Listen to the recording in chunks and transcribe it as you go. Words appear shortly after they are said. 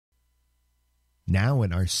Now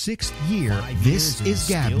in our 6th year, this is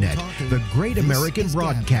GabNet, the Great American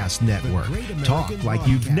Broadcast Network. Talk like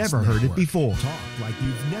you've never heard it before. Talk like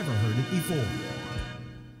you've never heard it before.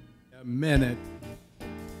 A minute.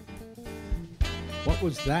 What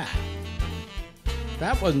was that?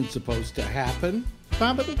 That wasn't supposed to happen.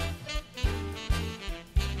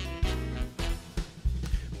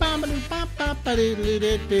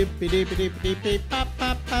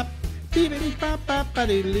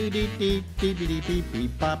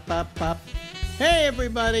 Hey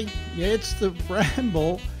everybody, it's the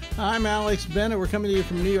Ramble. I'm Alex Bennett. We're coming to you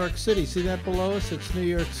from New York City. See that below us? It's New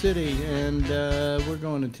York City, and we're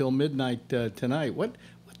going until midnight tonight. What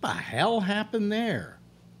the hell happened there?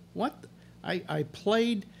 What? I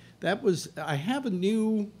played. That was. I have a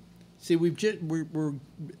new. See, we're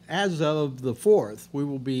as of the 4th, we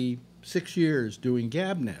will be 6 years doing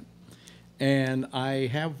GabNet. And I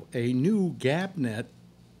have a new GabNet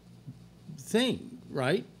thing,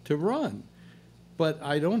 right, to run. But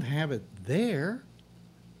I don't have it there.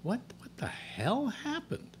 What the hell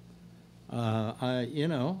happened? I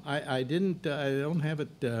don't have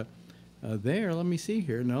it there. Let me see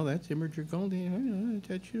here. No, that's Imager Goldie.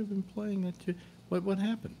 That should have been playing. What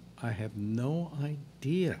happened? I have no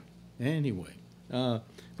idea. Anyway, wait a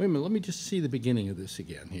minute. Let me just see the beginning of this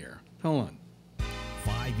again here. Hold on.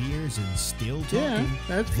 5 years and still talking. Yeah,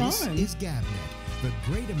 that's fine. This is GabNet, the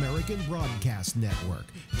Great American Broadcast Network.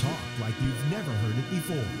 Talk like you've never heard it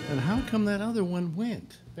before. And how come that other one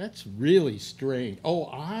went? That's really strange. Oh,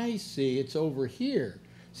 I see. It's over here.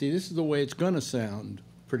 See, this is the way it's going to sound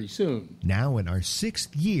pretty soon. Now in our 6th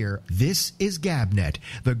year, this is GabNet,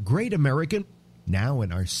 the Great American... Now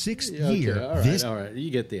in our 6th year, all right, you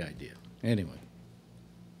get the idea. Anyway,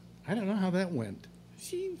 I don't know how that went.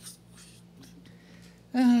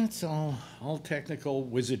 It's all technical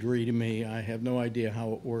wizardry to me. I have no idea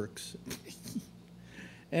how it works.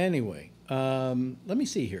 Anyway, let me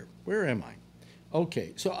see here. Where am I?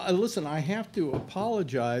 Okay, so listen, I have to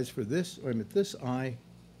apologize for this. Wait a minute, this eye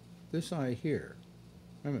here.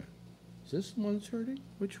 Wait a minute, is this the one that's hurting?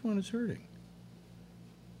 Which one is hurting?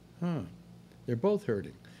 Huh. They're both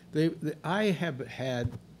hurting. I have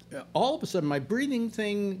had, all of a sudden, my breathing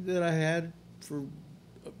thing that I had for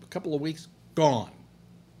a couple of weeks, gone.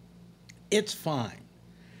 It's fine.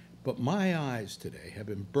 But my eyes today have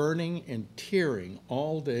been burning and tearing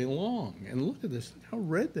all day long. And look at this, look how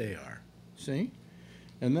red they are. See?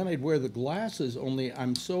 And then I'd wear the glasses, only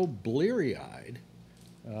I'm so bleary-eyed.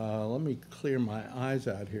 Let me clear my eyes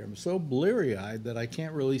out here. I'm so bleary-eyed that I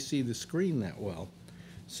can't really see the screen that well.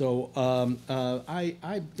 So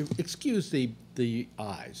I excuse the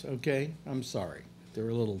eyes, okay? I'm sorry. They're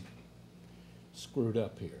a little screwed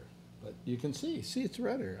up here. But you can see it's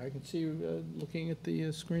redder. I can see you looking at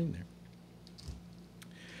the screen there.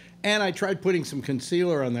 And I tried putting some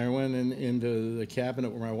concealer on there. I went into the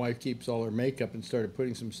cabinet where my wife keeps all her makeup and started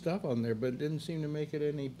putting some stuff on there, but it didn't seem to make it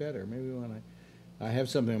any better. Maybe when I have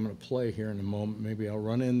something I'm going to play here in a moment, maybe I'll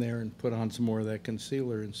run in there and put on some more of that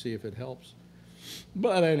concealer and see if it helps.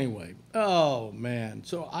 But anyway, oh man,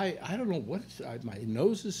 so I don't know my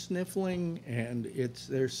nose is sniffling, and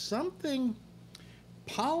there's something.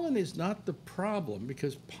 Pollen is not the problem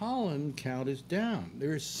because pollen count is down.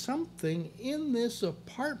 There's something in this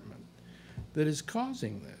apartment that is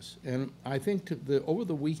causing this, and I think over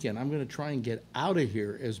the weekend I'm going to try and get out of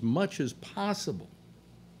here as much as possible.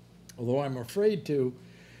 Although I'm afraid to,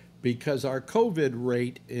 because our COVID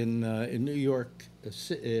rate in New York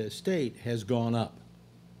State has gone up.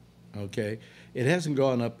 Okay, it hasn't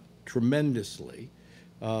gone up tremendously.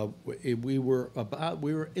 We were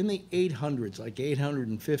in the 800s, like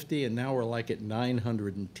 850, and now we're like at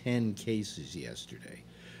 910 cases yesterday,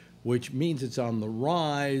 which means it's on the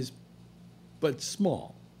rise, but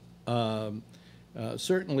small.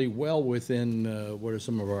 Certainly well within what are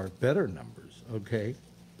some of our better numbers. Okay,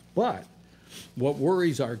 but what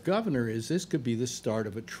worries our governor is this could be the start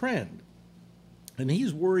of a trend. And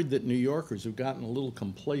he's worried that New Yorkers have gotten a little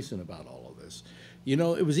complacent about all of this. You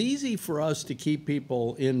know, it was easy for us to keep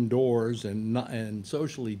people indoors and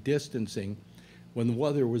socially distancing when the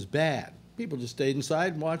weather was bad. People just stayed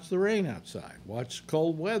inside and watched the rain outside, watched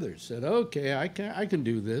cold weather, said, okay, I can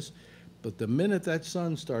do this. But the minute that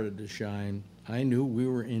sun started to shine, I knew we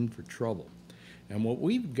were in for trouble. And what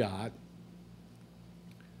we've got,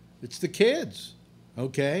 it's the kids,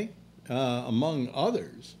 okay, among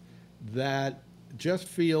others, that just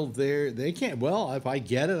feel they can't, well, if I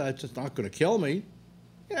get it, it's just not going to kill me.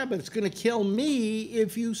 Yeah, but it's going to kill me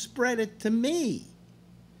if you spread it to me.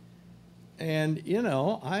 And you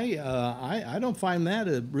know, I don't find that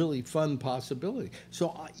a really fun possibility.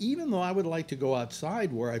 So even though I would like to go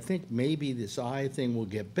outside, where I think maybe this eye thing will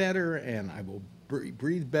get better and I will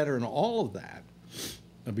breathe better and all of that,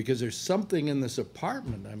 because there's something in this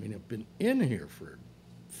apartment. I mean, I've been in here for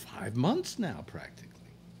 5 months now, practically.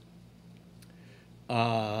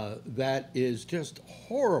 That is just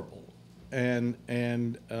horrible, and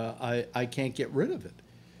I can't get rid of it.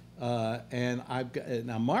 And I've got,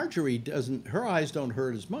 now Marjorie doesn't, her eyes don't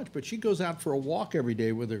hurt as much, but she goes out for a walk every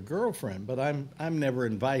day with her girlfriend, but I'm never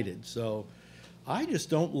invited, so I just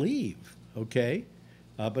don't leave, okay?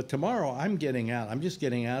 But tomorrow I'm getting out. I'm just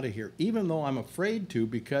getting out of here, even though I'm afraid to,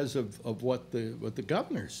 because of what the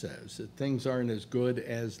governor says, that things aren't as good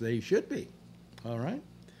as they should be. All right.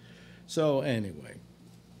 So anyway,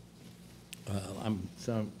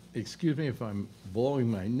 excuse me if I'm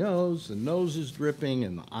blowing my nose. The nose is dripping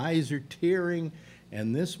and the eyes are tearing,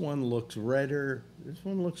 and this one looks redder. This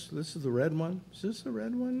is the red one. Is this the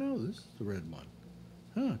red one? No, this is the red one.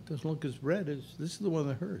 Huh, it doesn't look as red as, this is the one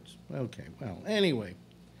that hurts. Okay, well, anyway,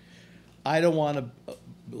 I don't want to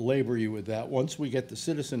labor you with that. Once we get the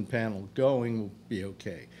citizen panel going, we'll be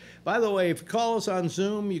okay. By the way, if you call us on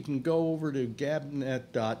Zoom, you can go over to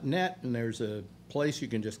gabnet.net, and there's a place you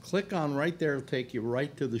can just click on right there. It'll take you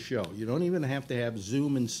right to the show. You don't even have to have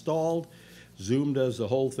Zoom installed. Zoom does the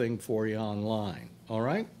whole thing for you online, all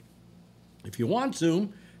right? If you want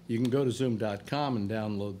Zoom, you can go to zoom.com and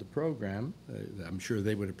download the program. I'm sure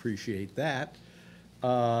they would appreciate that.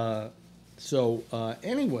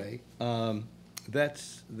 Anyway,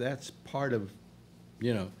 that's part of,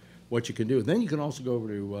 you know, what you can do. Then you can also go over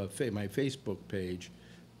to my Facebook page,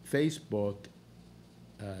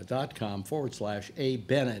 facebook.com/A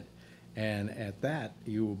Bennett, and at that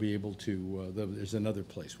you will be able to, there's another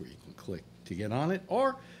place where you can click to get on it.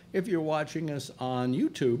 Or if you're watching us on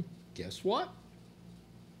YouTube, guess what?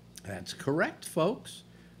 That's correct, folks.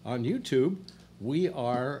 On YouTube, we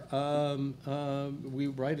are we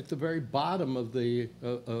right at the very bottom of the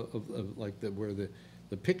where the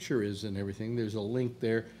picture is and everything. There's a link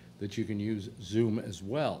there that you can use Zoom as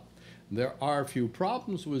well. There are a few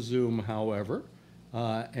problems with Zoom, however,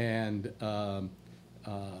 and I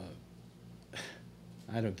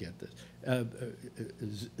don't get this.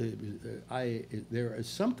 There is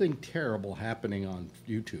something terrible happening on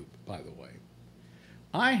YouTube, by the way.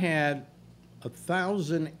 I had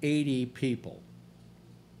 1,080 people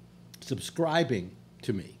subscribing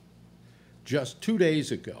to me just 2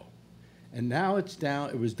 days ago, and now it's down.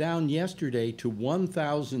 It was down yesterday to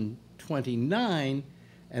 1,029,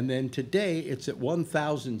 and then today it's at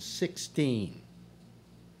 1,016.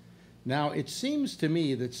 Now it seems to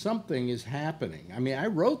me that something is happening. I mean, I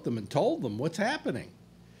wrote them and told them what's happening,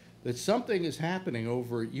 that something is happening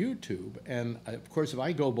over at YouTube, and of course if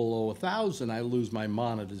I go below 1,000 I lose my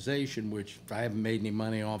monetization, which I haven't made any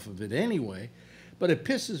money off of it anyway. But it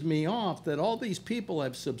pisses me off that all these people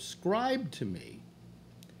have subscribed to me,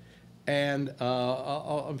 and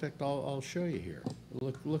in fact I'll show you here.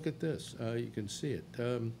 Look at this. You can see it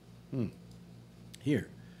here.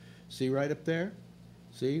 See right up there?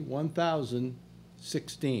 See,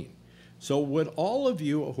 1,016. So would all of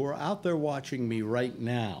you who are out there watching me right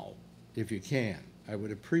now, if you can, I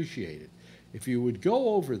would appreciate it if you would go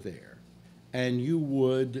over there and you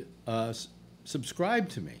would subscribe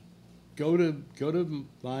to me. Go to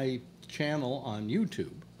my channel on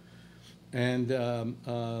YouTube, and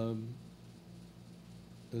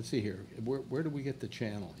let's see here. Where do we get the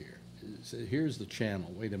channel here? So here's the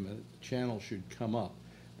channel. Wait a minute. The channel should come up.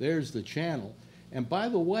 There's the channel. And by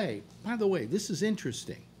the way, this is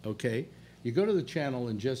interesting. Okay, you go to the channel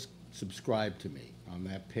and just subscribe to me on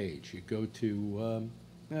that page. You go to,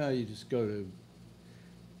 you just go to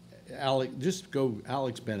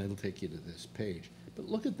Alex Bennett. It'll take you to this page. But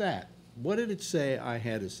look at that. What did it say I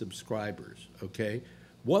had as subscribers? Okay,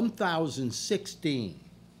 1,016.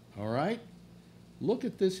 All right. Look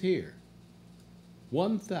at this here.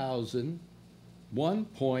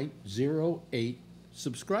 1,001.08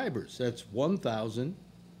 subscribers. That's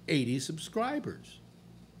 1,080 subscribers.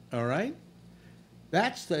 All right?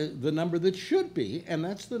 That's the number that should be, and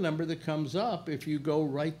that's the number that comes up if you go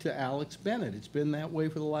right to Alex Bennett. It's been that way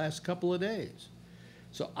for the last couple of days.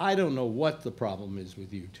 So I don't know what the problem is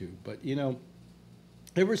with YouTube, but you know,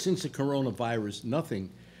 ever since the coronavirus, nothing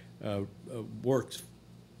works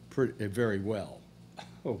very well.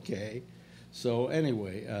 Okay? So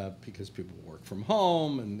anyway, because people work from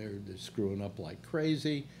home and they're screwing up like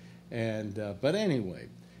crazy, and but anyway,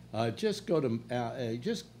 just go to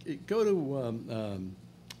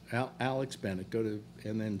Alex Bennett.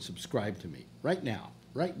 And then subscribe to me right now,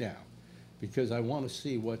 because I want to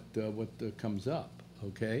see what comes up.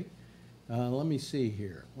 Okay, let me see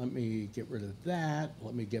here. Let me get rid of that.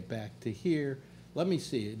 Let me get back to here. Let me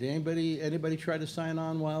see. Did anybody try to sign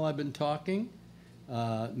on while I've been talking?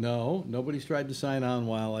 No, nobody's tried to sign on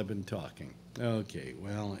while I've been talking. Okay,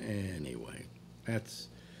 well, anyway, that's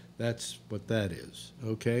what that is.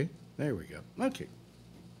 Okay, there we go. Okay.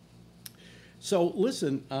 So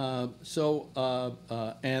listen,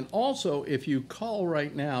 and also if you call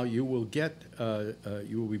right now, you will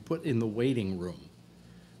be put in the waiting room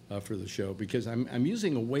for the show, because I'm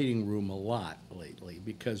using a waiting room a lot lately,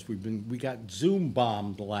 because we got Zoom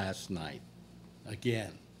bombed last night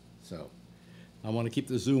again. So I want to keep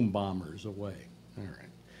the Zoom bombers away. All right.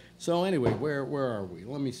 So anyway, where are we?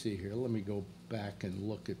 Let me see here. Let me go back and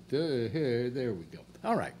look at here. There we go.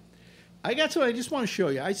 All right. I just want to show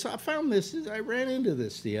you. I found this. I ran into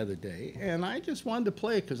this the other day, and I just wanted to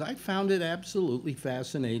play it because I found it absolutely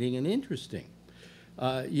fascinating and interesting.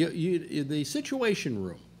 The Situation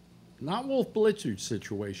Room, not Wolf Blitzer's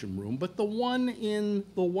Situation Room, but the one in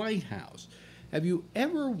the White House. Have you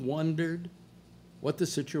ever wondered what the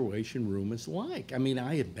Situation Room is like? I mean,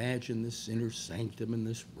 I imagine this inner sanctum in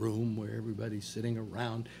this room where everybody's sitting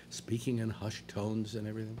around speaking in hushed tones and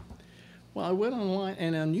everything. Well, I went online,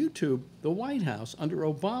 and on YouTube, the White House under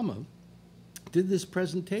Obama did this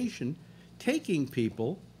presentation taking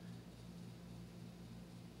people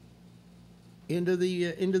into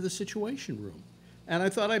the Situation Room. And I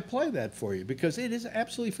thought I'd play that for you because it is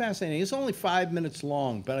absolutely fascinating. It's only 5 minutes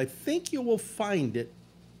long, but I think you will find it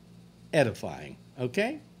edifying.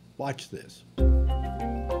 Okay? Watch this.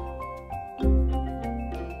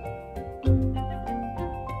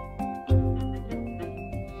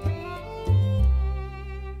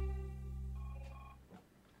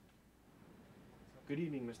 Good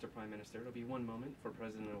evening, Mr. Prime Minister. It'll be one moment for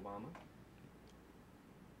President Obama.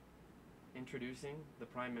 Introducing the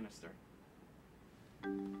Prime Minister.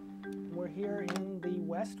 We're here in the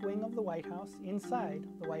West Wing of the White House, inside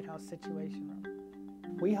the White House Situation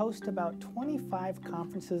Room. We host about 25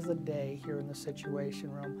 conferences a day here in the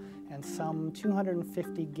Situation Room, and some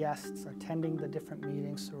 250 guests attending the different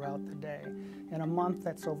meetings throughout the day. In a month,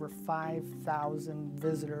 that's over 5,000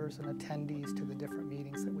 visitors and attendees to the different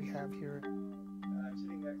meetings that we have here.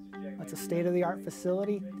 It's a state-of-the-art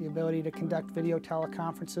facility, the ability to conduct video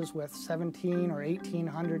teleconferences with 17 or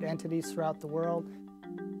 1,800 entities throughout the world.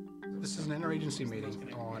 This is an interagency meeting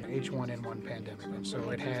on H1N1 pandemic, and so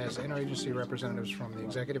it has interagency representatives from the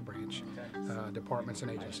executive branch, departments and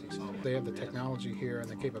agencies. They have the technology here and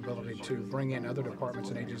the capability to bring in other departments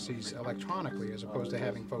and agencies electronically as opposed to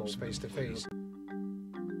having folks face-to-face.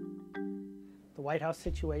 The White House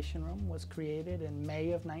Situation Room was created in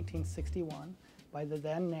May of 1961 by the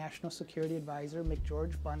then National Security Advisor,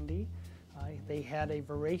 McGeorge Bundy. They had a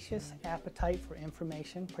voracious appetite for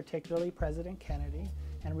information, particularly President Kennedy.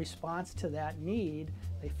 And in response to that need,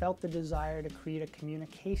 they felt the desire to create a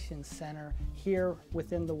communications center here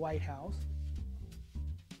within the White House.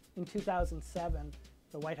 In 2007,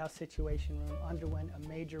 the White House Situation Room underwent a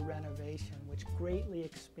major renovation, which greatly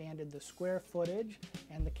expanded the square footage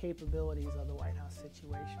and the capabilities of the White House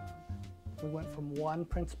Situation Room. We went from one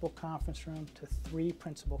principal conference room to 3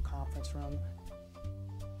 principal conference rooms.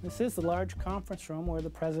 This is the large conference room where the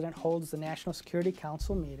President holds the National Security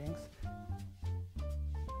Council meetings.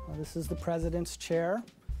 This is the President's chair.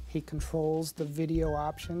 He controls the video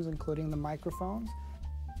options, including the microphones.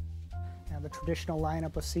 And the traditional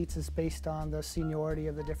lineup of seats is based on the seniority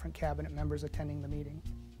of the different cabinet members attending the meeting.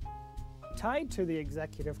 Tied to the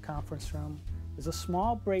executive conference room is a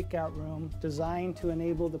small breakout room designed to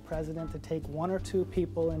enable the President to take 1 or 2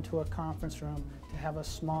 people into a conference room to have a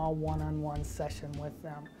small one-on-one session with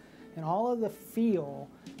them. And all of the feel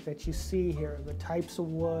that you see here, the types of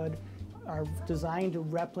wood, are designed to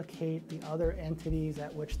replicate the other entities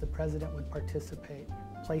at which the President would participate.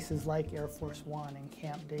 Places like Air Force One and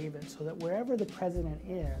Camp David, so that wherever the President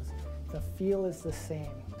is, the feel is the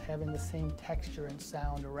same, having the same texture and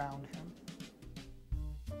sound around him.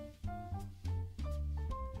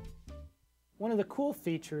 One of the cool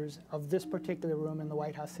features of this particular room in the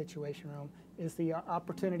White House Situation Room is the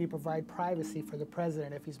opportunity to provide privacy for the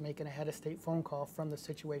President if he's making a head of state phone call from the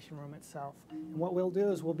Situation Room itself. And what we'll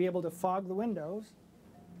do is we'll be able to fog the windows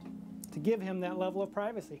to give him that level of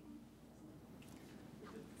privacy.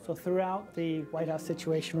 So throughout the White House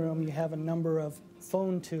Situation Room, you have a number of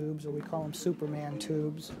phone tubes, or we call them Superman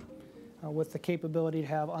tubes, with the capability to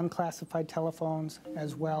have unclassified telephones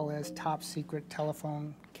as well as top secret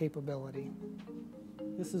telephone capability.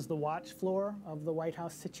 This is the watch floor of the White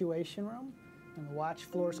House Situation Room, and the watch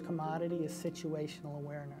floor's commodity is situational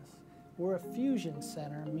awareness. We're a fusion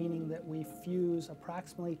center, meaning that we fuse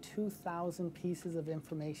approximately 2,000 pieces of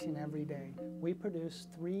information every day. We produce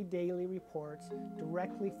 3 daily reports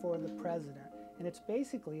directly for the president, and it's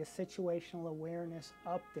basically a situational awareness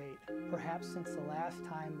update, perhaps since the last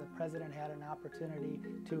time the president had an opportunity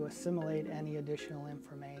to assimilate any additional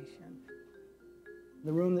information.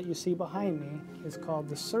 The room that you see behind me is called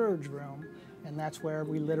the surge room, and that's where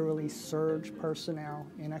we literally surge personnel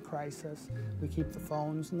in a crisis. We keep the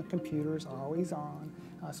phones and the computers always on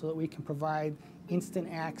so that we can provide instant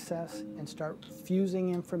access and start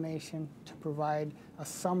fusing information to provide a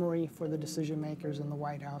summary for the decision makers in the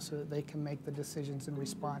White House so that they can make the decisions in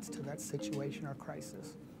response to that situation or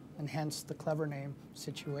crisis, and hence the clever name,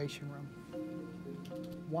 Situation Room.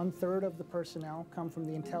 1/3 of the personnel come from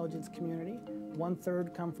the intelligence community,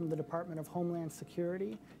 1/3 come from the Department of Homeland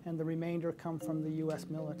Security, and the remainder come from the U.S.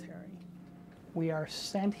 military. We are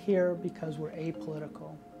sent here because we're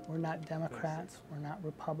apolitical. We're not Democrats, we're not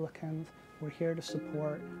Republicans. We're here to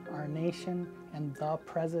support our nation and the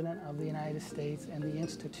President of the United States and the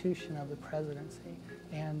institution of the presidency.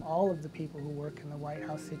 And all of the people who work in the White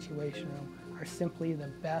House Situation Room are simply the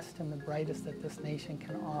best and the brightest that this nation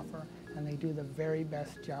can offer, and they do the very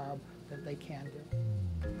best job that they can do.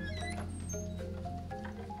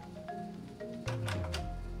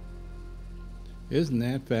 Isn't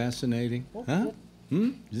that fascinating? Huh?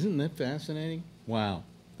 Isn't that fascinating? Wow,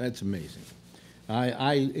 that's amazing.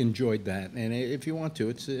 I enjoyed that, and if you want to,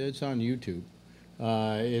 it's on YouTube.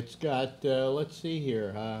 It's got let's see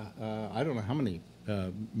here. I don't know how many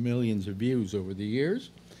millions of views over the years.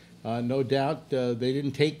 No doubt they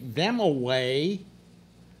didn't take them away,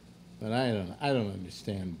 but I don't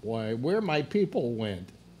understand where my people went.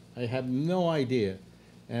 I have no idea.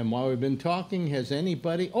 And while we've been talking, has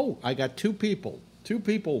anybody? Oh, I got 2 people. 2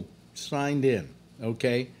 people signed in.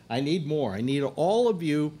 Okay, I need more. I need all of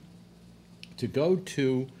you to go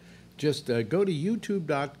to go to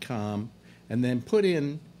youtube.com and then put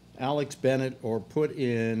in Alex Bennett, or put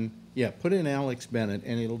in Alex Bennett,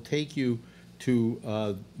 and it'll take you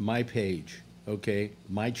to my page, okay,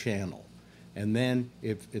 my channel, and then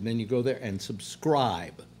you go there and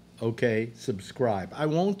subscribe, okay, subscribe. I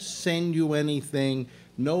won't send you anything.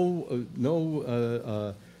 No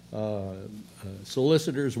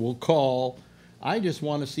solicitors will call. I just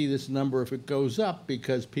want to see this number if it goes up,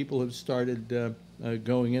 because people have started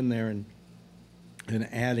going in there and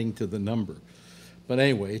adding to the number. But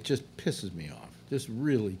anyway, it just pisses me off. This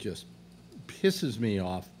really just pisses me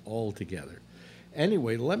off altogether.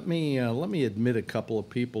 Anyway, let me admit a couple of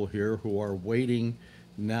people here who are waiting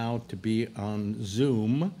now to be on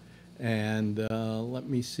Zoom. And let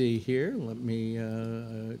me see here. Let me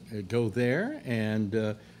go there,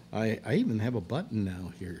 and I even have a button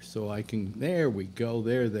now here, so I can. There we go.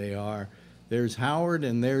 There they are. There's Howard,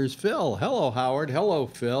 and there's Phil. Hello, Howard. Hello,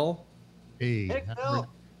 Phil. Hey, Phil.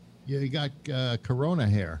 Yeah, you got corona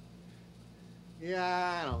hair.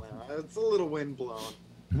 Yeah, I don't know. It's a little windblown.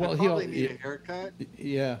 Well, I probably need a haircut.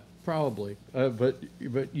 Yeah, probably. But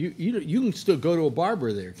you can still go to a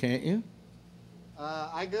barber there, can't you?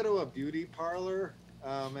 I go to a beauty parlor,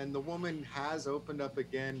 and the woman has opened up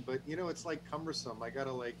again, but it's like cumbersome. I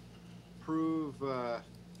gotta like prove I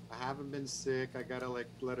haven't been sick. I gotta like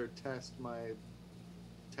let her test my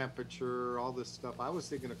temperature, all this stuff. I was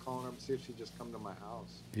thinking of calling her and see if she'd just come to my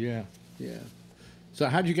house. Yeah, yeah. So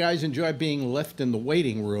how'd you guys enjoy being left in the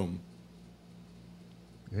waiting room?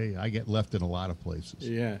 Hey, I get left in a lot of places.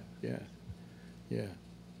 Yeah, yeah, yeah.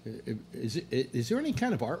 Is there any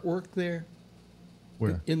kind of artwork there?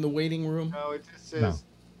 Where? In the waiting room? No, it just says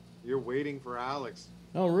you're waiting for Alex.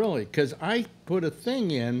 Oh, really? Because I put a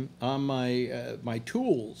thing in on my my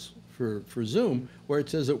tools for Zoom where it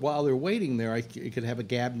says that while they're waiting there, it could have a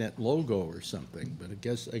Gabnet logo or something. But I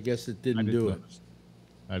guess it didn't do it.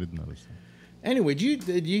 I didn't notice that. Anyway,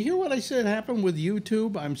 did you hear what I said happened with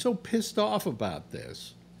YouTube? I'm so pissed off about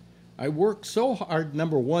this. I worked so hard,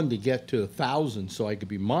 number one, to get to 1,000 so I could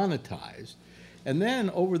be monetized. And then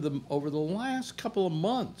over the last couple of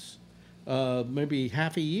months, maybe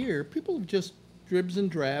half a year, people have just dribs and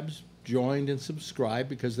drabs joined and subscribed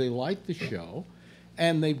because they like the show,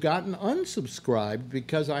 and they've gotten unsubscribed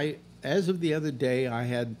because as of the other day, I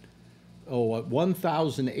had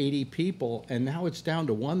 1,080 people, and now it's down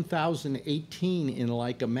to 1,018 in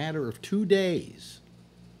like a matter of 2 days.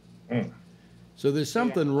 So there's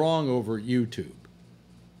something wrong over at YouTube,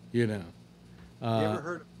 you know. You ever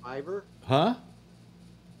heard of Fiverr? Huh?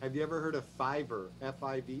 Have you ever heard of Fiverr?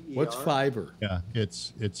 F-I-V-E-R? What's Fiverr? Yeah,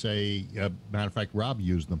 it's a matter of fact, Rob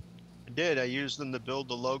used them. I did. I used them to build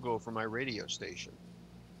the logo for my radio station.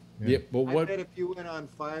 Yeah, but I what? bet if you went on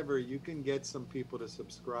Fiverr, you can get some people to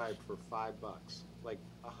subscribe for $5, like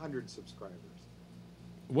 100 subscribers.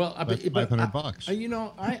 Well, That's $500. You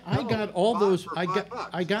know, I No, got all five those. for I got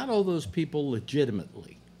 $5. all those people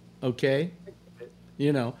legitimately. Okay.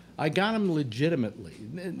 You know, I got them legitimately,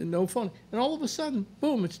 no phone, and all of a sudden,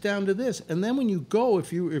 boom, it's down to this. And then when you go,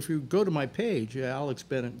 if you go to my page, Alex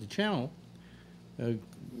Bennett, the channel,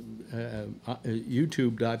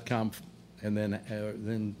 YouTube.com, and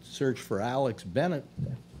then search for Alex Bennett,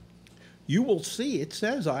 you will see it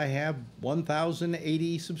says I have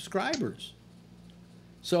 1,080 subscribers.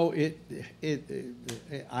 So I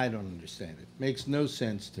don't understand it. Makes no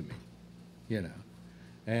sense to me, you know.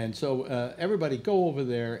 And so everybody go over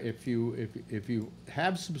there. If you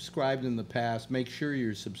have subscribed in the past, make sure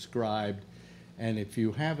you're subscribed. And if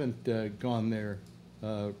you haven't gone there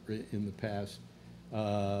in the past,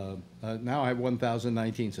 now I have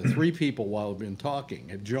 1,019. So 3 people while I've been talking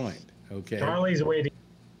have joined. Okay. Charlie's waiting.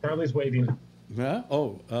 Charlie's waiting. Huh?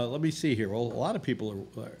 Oh, let me see here. Well, a lot of people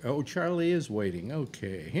are. Oh, Charlie is waiting.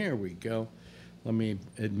 Okay, here we go. Let me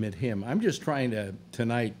admit him. I'm just trying to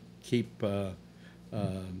tonight keep the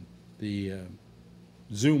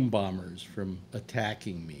Zoom bombers from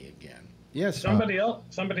attacking me again. Yes. Somebody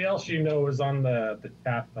else you know is on the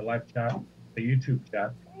chat, the live chat, the YouTube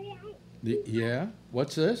chat. Yeah.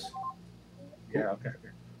 What's this? Yeah. Okay.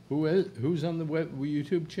 Who's on the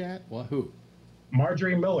YouTube chat? Well, who?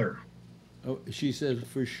 Marjorie Miller. Oh, she says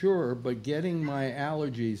for sure, but getting my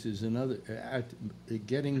allergies is another.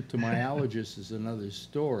 Getting to my allergist is another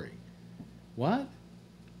story. What?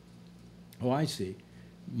 Oh, I see.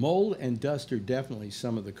 Mold and dust are definitely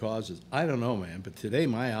some of the causes. I don't know, man, but today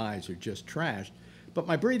my eyes are just trashed. But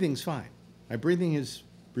my breathing's fine. My breathing is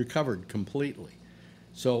recovered completely.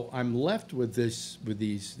 So I'm left with these.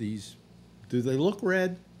 Do they look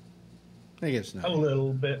red? I guess not. A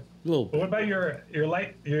little bit. A little bit. What about your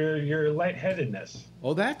lightheadedness?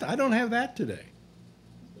 Oh, that I don't have that today.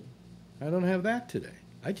 I don't have that today.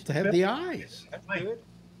 I just have the eyes. That's good.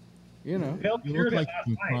 You know. You look like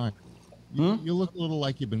you've been crying. You look a little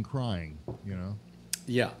like you've been crying. You know.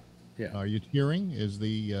 Yeah. Yeah. Are you tearing? Is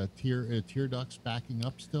the tear ducts backing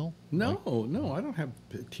up still? No, no, I don't have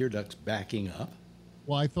tear ducts backing up.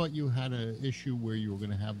 Well, I thought you had an issue where you were going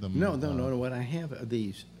to have them. No. What I have are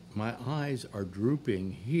these. My eyes are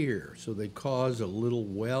drooping here, so they cause a little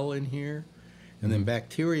well in here, and then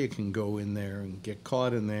bacteria can go in there and get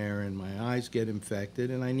caught in there, and my eyes get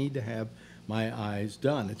infected, and I need to have my eyes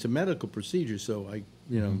done. It's a medical procedure, so I,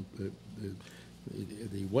 you know, the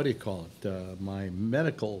what do you call it? My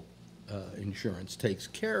medical insurance takes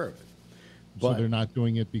care of it. So they're not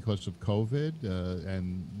doing it because of COVID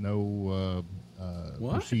and no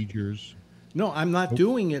procedures. No, I'm not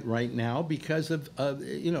doing it right now because of,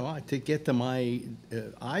 you know, to get to my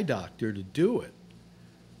eye doctor to do it.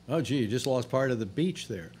 Oh, gee, you just lost part of the beach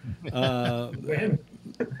there. To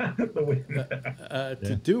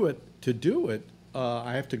do it,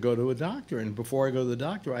 I have to go to a doctor. And before I go to the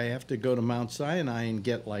doctor, I have to go to Mount Sinai and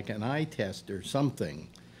get like an eye test or something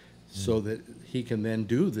so that he can then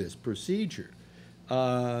do this procedure.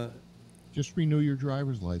 Just renew your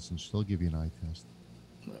driver's license. They'll give you an eye test.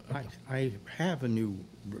 I have a new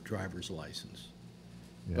driver's license,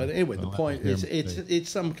 Yeah, but anyway, the well, point is that's it's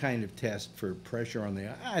some kind of test for pressure on the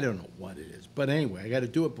eye. I don't know what it is, but anyway, I got to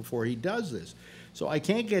do it before he does this. So I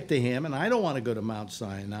can't get to him, and I don't want to go to Mount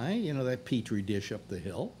Sinai, you know, that petri dish up the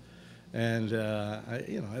hill, and I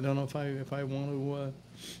don't know if I want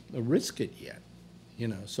to risk it yet, you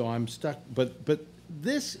know. So I'm stuck. But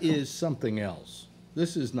this is something else.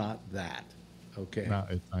 This is not that. Okay. No,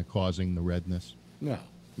 it's not causing the redness. No.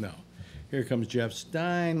 Here comes Jeff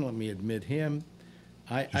Stein. Let me admit him.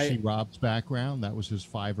 Did you see Rob's background? That was his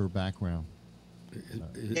Fiverr background.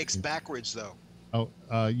 It's backwards, though. Oh,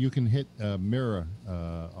 you can hit mirror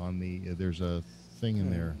on the. There's a thing in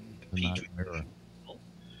there. Not mirror.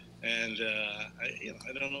 And I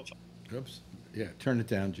don't know if. Oops. Yeah, turn it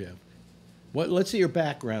down, Jeff. What? Let's see your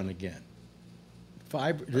background again.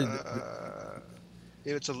 Fiverr.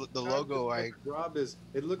 It's the logo. Rob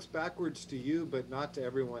it looks backwards to you, but not to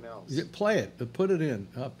everyone else. Play it. Put it in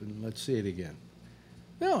up, and let's see it again.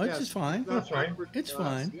 No, it's just fine. That's fine. It's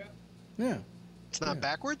fine. Yeah. It's not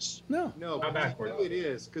backwards? No. No, not backwards. It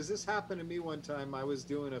is, because this happened to me one time. I was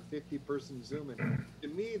doing a 50-person Zoom, and to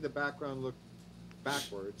me, the background looked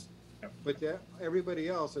backwards, but to everybody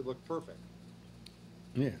else, it looked perfect.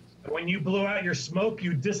 Yeah. When you blew out your smoke,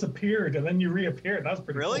 you disappeared, and then you reappeared. That was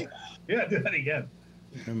pretty Really? cool. Yeah, do that again.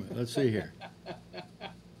 Let's see here.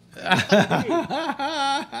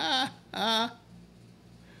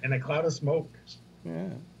 And a cloud of smoke. Yeah.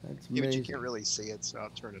 That's Yeah, but amazing. you can't really see it, so I'll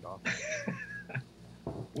turn it off.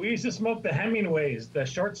 We used to smoke the Hemingways, the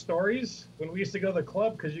short stories, when we used to go to the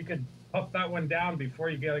club, because you could puff that one down before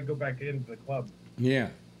you gotta go back into the club. Yeah.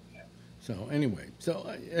 So anyway,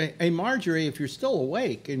 hey Marjorie, if you're still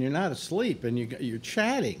awake and you're not asleep and you're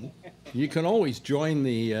chatting, you can always join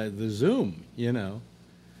the Zoom. You know,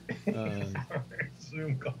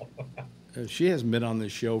 Zoom call. she hasn't been on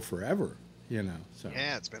this show forever. You know, so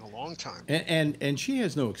Yeah, it's been a long time. and she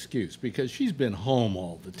has no excuse because she's been home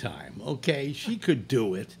all the time. Okay, she could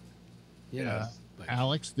do it. You know, but-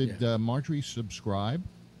 Alex, did Marjorie subscribe?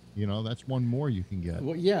 You know, that's one more you can get.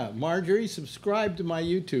 Well, yeah, Marjorie, subscribe to my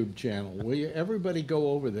YouTube channel. Will you? Everybody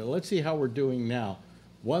go over there. Let's see how we're doing now.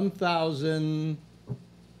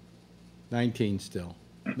 1,019 still.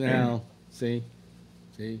 Now, see?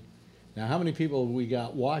 Now, how many people have we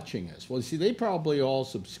got watching us? Well, see, they probably all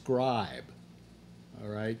subscribe. All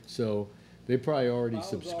right? So they probably already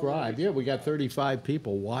subscribed. Yeah, we got 35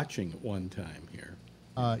 people watching at one time here.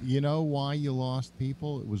 You know why you lost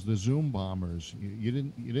people? It was the Zoom bombers. You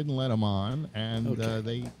didn't let them on, and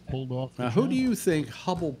they pulled off. Now, who do you think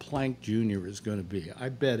Hubble Plank Jr. is going to be? I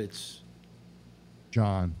bet it's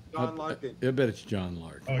John. John Larkin. I bet it's John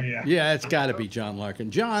Larkin. Oh, yeah. Yeah, it's got to be John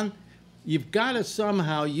Larkin. John, you've got to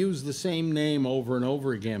somehow use the same name over and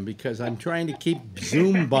over again because I'm trying to keep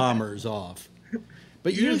Zoom bombers off.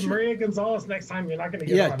 But Use Maria Gonzalez next time. You're not going to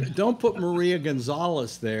get yeah, on. don't put Maria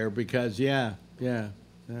Gonzalez there because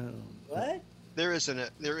What? There isn't a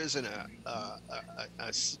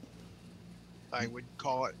I would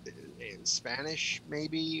call it in Spanish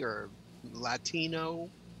maybe or Latino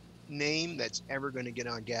name that's ever going to get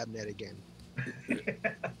on GabNet again.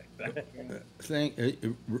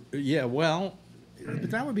 Yeah, well,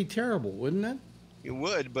 that would be terrible, wouldn't it? It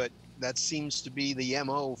would, but that seems to be the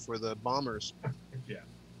MO for the bombers. Yeah.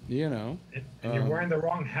 You know. And you're wearing the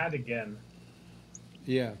wrong hat again.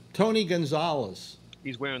 Yeah. Tony Gonzalez.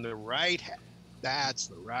 He's wearing the right hat. That's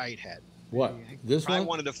the right hat. What? This one? I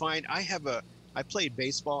wanted to find. I played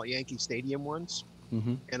baseball at Yankee Stadium once,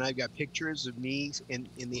 and I've got pictures of me in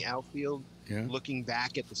the outfield looking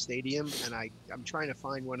back at the stadium, and I'm trying to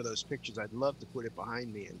find one of those pictures. I'd love to put it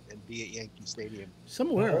behind me and be at Yankee Stadium.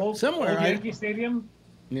 Somewhere. Old Yankee Stadium?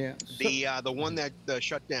 Yeah. The one that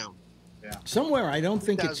shut down. Yeah. Somewhere, I don't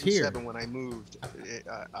think it's here. 2007 when I moved,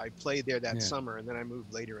 I played there that summer, and then I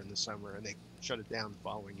moved later in the summer, and they shut it down the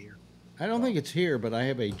following year. I don't think it's here, but I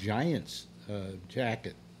have a Giants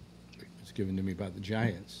jacket. It's given to me by the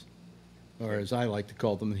Giants, or as I like to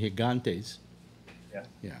call them, the Gigantes. Yeah.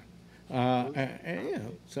 Yeah.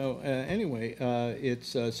 So anyway, it's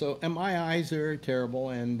so and my eyes are terrible,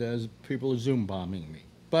 and people are Zoom bombing me,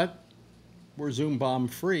 but we're Zoom bomb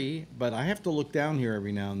free. But I have to look down here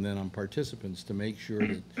every now and then on participants to make sure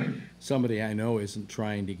that somebody I know isn't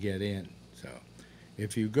trying to get in. So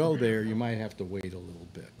if you go there, you might have to wait a little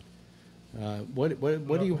bit.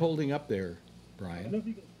 What are you holding up there, Brian? I don't know if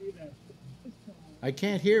you can see that. I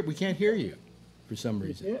can't hear. We can't hear you for some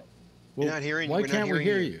reason. Well, you're not hearing. Why can't we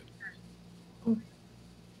hear you?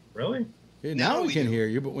 Really? Yeah, now we can hear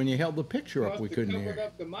you, but when you held the picture up, we couldn't hear.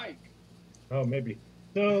 Up the mic. Oh, maybe.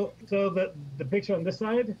 So the picture on this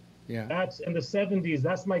side. Yeah. That's in the 70s.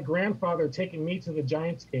 That's my grandfather taking me to the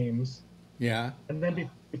Giants games. Yeah. And then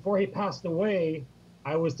before he passed away,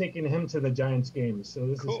 I was taking him to the Giants games. So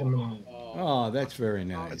this is him and I. Oh, that's very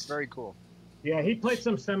nice. That's very cool. Yeah, he played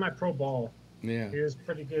some semi-pro ball. Yeah. He was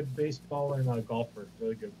pretty good baseball and a golfer.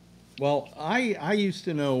 Really good. Well, I used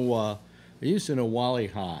to know Wally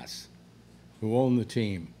Haas, who owned the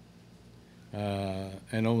team,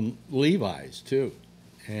 and owned Levi's too,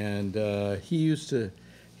 and he said,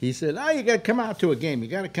 "Oh, you got to come out to a game. You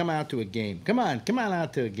got to come out to a game. Come on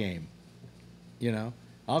out to a game. You know,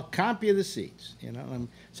 I'll comp you the seats. You know."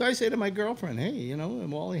 So I say to my girlfriend, "Hey, you know,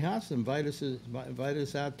 Wally Haas invite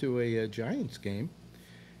us out to a Giants game,"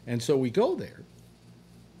 and so we go there.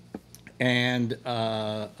 And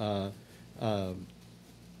I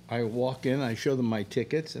walk in, I show them my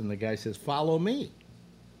tickets, and the guy says, "Follow me."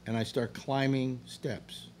 And I start climbing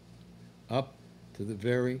steps up to the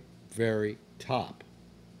very, very top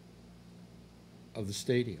of the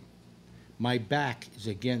stadium. My back is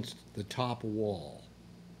against the top wall.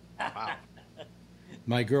 Wow.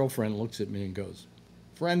 My girlfriend looks at me and goes,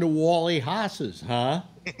 "Friend of Wally Haas's, huh?"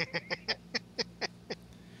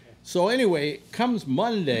 So anyway, comes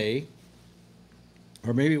Monday,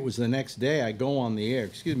 or maybe it was the next day, I go on the air.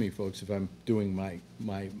 Excuse me, folks, if I'm doing my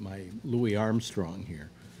Louis Armstrong here.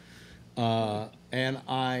 And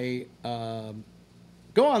I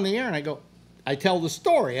go on the air and I tell the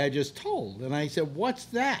story I just told. And I said, "What's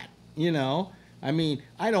that?" You know, I mean,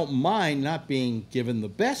 I don't mind not being given the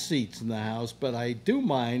best seats in the house, but I do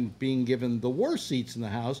mind being given the worst seats in the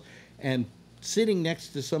house and sitting next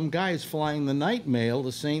to some guys flying the night mail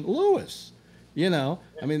to St. Louis. You know,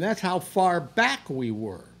 I mean, that's how far back we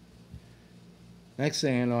were. Next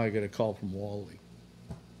thing I know, I get a call from Wally.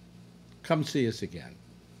 Come see us again.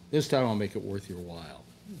 This time I'll make it worth your while.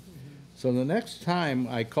 So the next time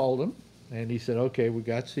I called him, and he said, okay, we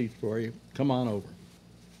got seats for you. Come on over.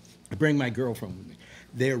 I bring my girlfriend with me.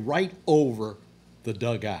 They're right over the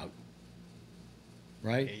dugout.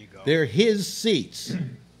 Right? There you go. They're his seats.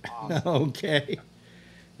 Okay.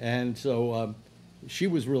 And so she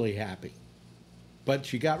was really happy. But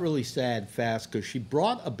she got really sad fast because she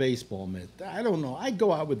brought a baseball mitt. I don't know. I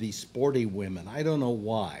go out with these sporty women. I don't know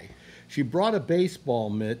why. She brought a baseball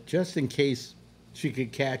mitt just in case she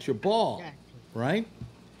could catch a ball. Right?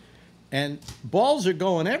 And balls are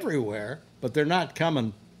going everywhere, but they're not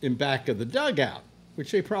coming in back of the dugout,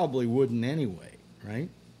 which they probably wouldn't anyway, right?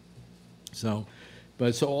 So,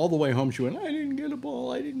 but so all the way home she went, I didn't get a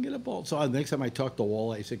ball, I didn't get a ball. So the next time I talked to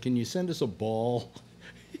Wally, I said, can you send us a ball?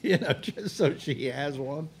 You know, just so she has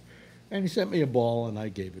one. And he sent me a ball and I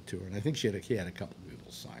gave it to her. And I think he had a couple of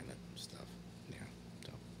people sign it and stuff. Yeah.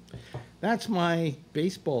 So that's my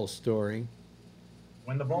baseball story.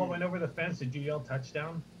 When the ball went over the fence, did you yell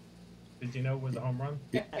touchdown? Did you know it was a home run?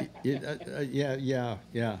 Yeah.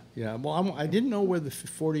 Well, I didn't know where the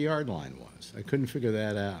 40-yard line was. I couldn't figure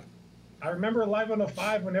that out. I remember Live on the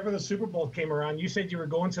 5, whenever the Super Bowl came around, you said you were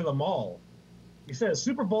going to the mall. You said,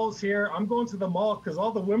 Super Bowl's here. I'm going to the mall because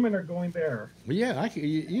all the women are going there. Well, yeah,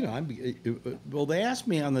 well, they asked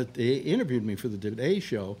me they interviewed me for the Today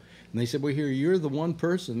Show, and they said, well, here, you're the one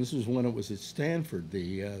person. This was when it was at Stanford,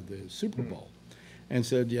 the Super Bowl. And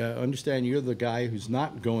said, yeah, I understand you're the guy who's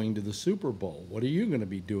not going to the Super Bowl. What are you going to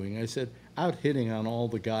be doing? I said, out hitting on all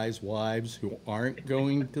the guys' wives who aren't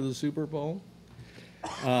going to the Super Bowl.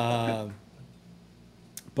 The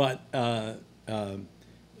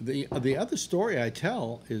other story I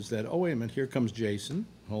tell is that, oh, wait a minute, here comes Jason.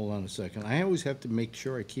 Hold on a second. I always have to make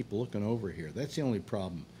sure I keep looking over here. That's the only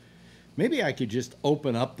problem. Maybe I could just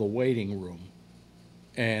open up the waiting room,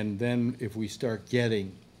 and then if we start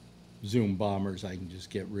getting Zoom bombers, I can just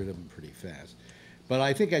get rid of them pretty fast. But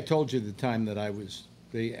I think I told you the time that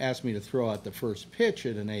they asked me to throw out the first pitch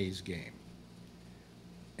at an A's game.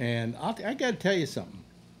 And I got to tell you something.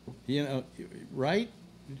 You know, right?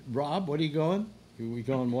 Rob, what are you going? We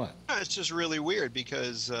going what? It's just really weird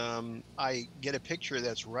because I get a picture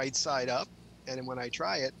that's right side up, and when I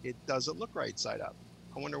try it, it doesn't look right side up.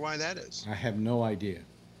 I wonder why that is. I have no idea.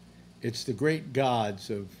 It's the great gods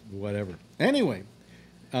of whatever. Anyway,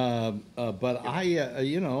 but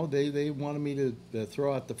you know, they wanted me to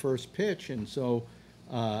throw out the first pitch, and so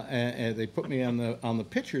and they put me on the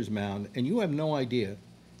pitcher's mound, and you have no idea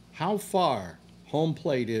how far home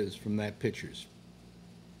plate is from that pitcher's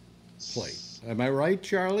plate. Am I right,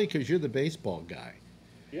 Charlie? Because you're the baseball guy.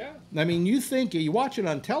 Yeah. I mean, you watch it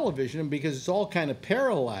on television because it's all kind of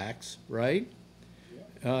parallax, right?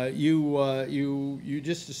 Yeah. You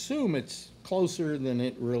just assume it's closer than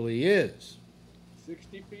it really is.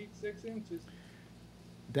 60 feet, 6 inches.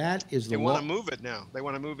 That is the. They want to move it now. They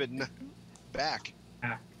want to move it back.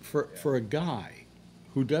 For a guy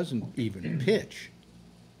who doesn't even pitch,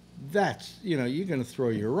 that's, you know, you're going to throw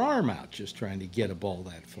your arm out just trying to get a ball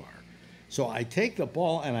that far. So I take the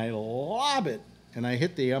ball and I lob it, and I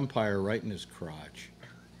hit the umpire right in his crotch.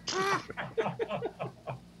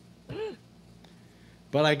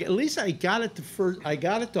 But at least I got it to first. I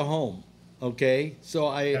got it to home. Okay, so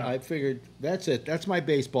I figured that's it. That's my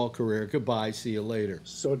baseball career. Goodbye. See you later.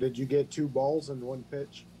 So did you get 2 balls in one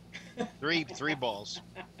pitch? Three balls.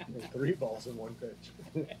 3 balls in one pitch.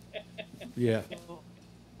 Yeah. Well,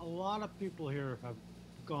 a lot of people here have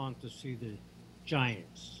gone to see the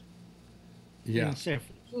Giants. Yeah. In San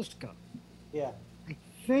Francisco. Yeah. I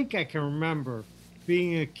think I can remember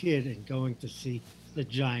being a kid and going to see the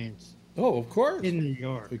Giants. Oh, of course. In New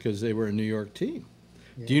York. Because they were a New York team.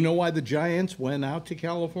 Yeah. Do you know why the Giants went out to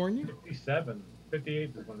California? 57,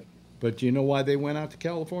 58 is when they. But do you know why they went out to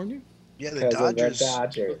California? Yeah, the Dodgers.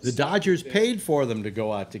 The Dodgers paid for them to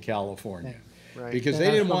go out to California. Yeah. Right. Because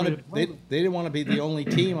they didn't want to. They didn't want to be the only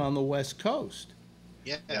team on the West Coast.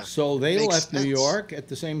 Yeah. So they Makes left sense. New York at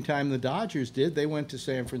the same time the Dodgers did. They went to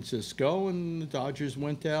San Francisco, and the Dodgers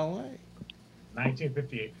went to L.A.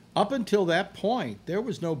 1958. Up until that point, there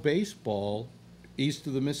was no baseball east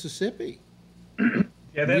of the Mississippi.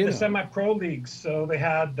 Yeah, they had the semi-pro leagues, so they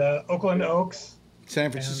had the Oakland Oaks,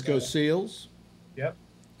 San Francisco Seals. Yep.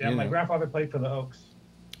 Yeah, my grandfather played for the Oaks.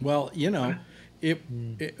 Well, you know,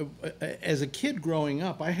 as a kid growing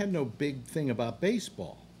up, I had no big thing about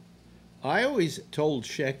baseball. I always told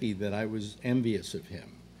Shecky that I was envious of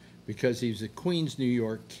him because he's a Queens, New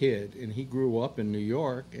York kid, and he grew up in New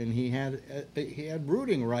York, and he had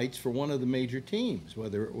rooting rights for one of the major teams,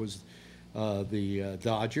 whether it was the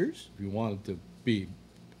Dodgers, if you wanted to be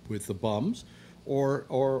with the bums, or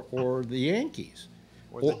the Yankees.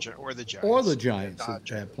 Or the Giants. Or the Giants at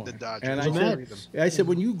that point. The Dodgers. And I said,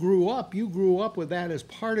 when you grew up with that as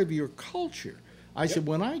part of your culture. I said,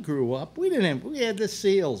 when I grew up, we had the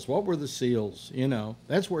Seals. What were the Seals? You know,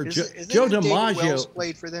 that's where Joe DiMaggio David Wells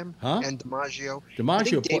played for them, huh? And DiMaggio. I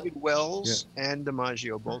think David Wells and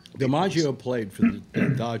DiMaggio both. DiMaggio played for the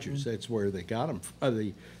Dodgers. That's where they got him.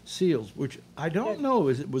 The Seals, which I don't know.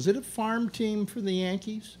 Was it a farm team for the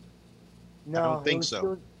Yankees? No, I don't think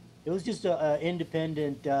so. It was just an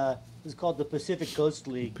independent. It was called the Pacific Coast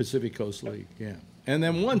League. Pacific Coast League, yeah. And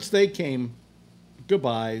then once they came,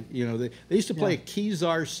 goodbye. You know, they used to play at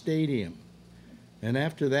Kezar Stadium, and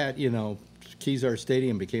after that, you know, Kezar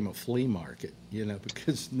Stadium became a flea market. You know,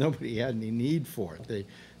 because nobody had any need for it.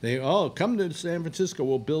 They come to San Francisco,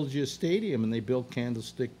 we'll build you a stadium, and they built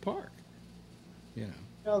Candlestick Park. You know.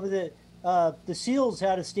 No, but the Seals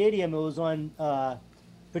had a stadium. It was on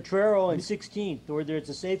Potrero and 16th, or there's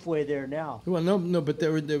a Safeway there now. Well, no, but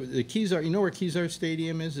there were the Kezar. You know where Kezar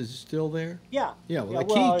Stadium is? Is it still there? Yeah. Yeah. Well,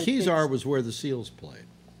 Kezar was where the Seals played.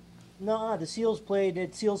 No, the Seals played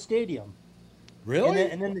at Seal Stadium. Really?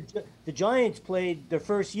 And then the Giants played their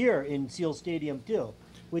first year in Seal Stadium too,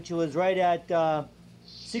 which was right at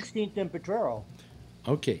 16th and Potrero.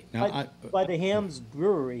 Okay. Now by the Hams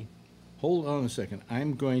Brewery. Hold on a second.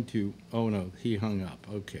 I'm going to. Oh no, he hung up.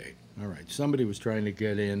 Okay. All right. Somebody was trying to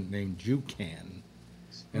get in named Jucan,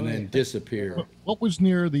 and then disappeared. What was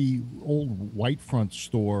near the old Whitefront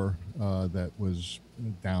store that was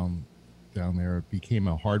down there? It became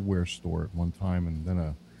a hardware store at one time, and then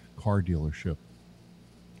a car dealership.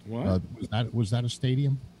 What was that a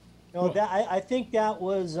stadium? No, I think that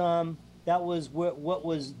was what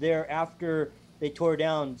was there after they tore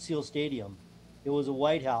down Seal Stadium. It was a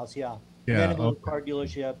White House, yeah. Yeah. And then it was a car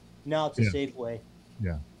dealership. Now it's a Safeway.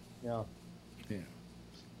 Yeah. Yeah. Yeah.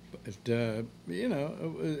 But you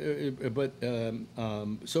know,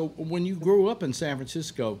 so when you grew up in San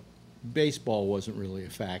Francisco, baseball wasn't really a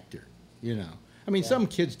factor. You know, I mean, some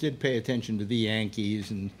kids did pay attention to the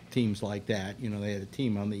Yankees and teams like that. You know, they had a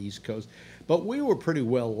team on the East Coast, but we were pretty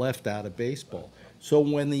well left out of baseball. So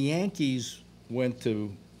when the Yankees went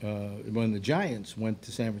to, when the Giants went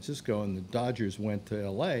to San Francisco and the Dodgers went to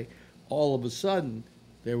L.A., all of a sudden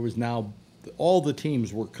there was now all the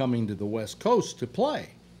teams were coming to the West Coast to play.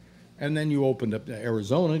 And then you opened up,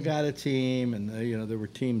 Arizona got a team, and you know, there were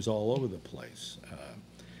teams all over the place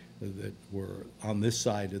that were on this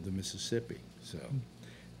side of the Mississippi. So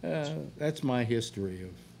that's my history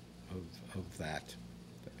of that,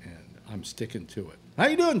 and I'm sticking to it. How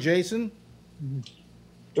you doing, Jason?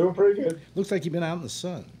 Doing pretty good. Looks like you've been out in the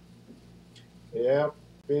sun. Yeah,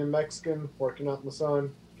 being Mexican, working out in the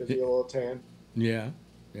sun, gives you a little tan. Yeah,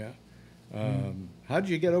 yeah. How did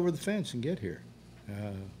you get over the fence and get here?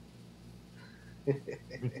 I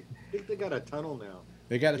think they got a tunnel now.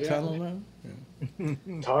 They got a tunnel now? Yeah.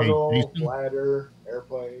 Tunnel, ladder,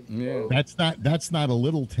 airplane. Yeah. That's not a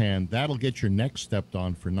little tan. That'll get your neck stepped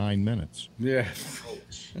on for 9 minutes. Yeah.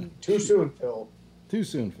 Too soon, Phil. Too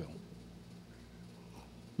soon,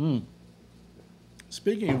 Phil.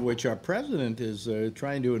 Speaking of which, our president is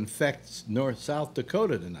trying to infect South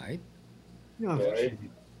Dakota tonight.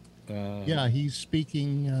 Yeah, he's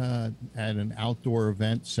speaking at an outdoor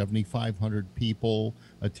event, 7,500 people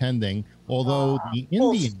attending. Although the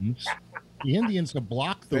Indians have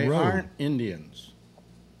blocked the road. They aren't Indians.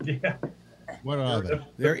 Yeah. What are they?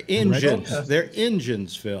 They're engines. They're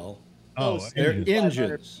engines, Phil. Oh, they're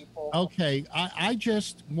engines. Okay, I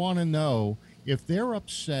just want to know if they're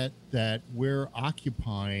upset that we're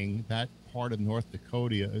occupying that part of North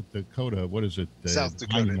Dakota. What is it? South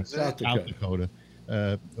Dakota. South Dakota.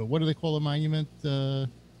 What do they call the monument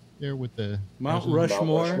there with the Mount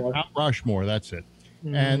Rushmore? Mount Rushmore, that's it.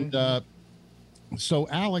 And so,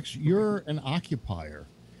 Alex, you're an occupier.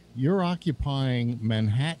 You're occupying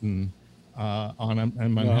Manhattan on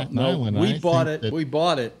Manhattan Island. We bought it. We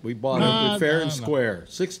bought it fair and square.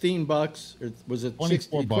 $16. Or was it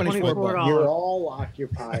 24 bucks? 24 bucks. You're all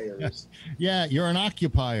occupiers. Yeah, you're an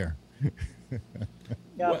occupier.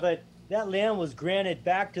 Yeah, but that land was granted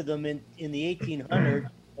back to them in the 1800s,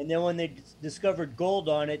 and then when they discovered gold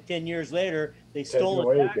on it 10 years later, they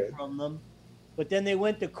stole it back from them. But then they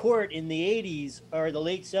went to court in the 80s or the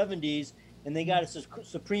late 70s, and they got a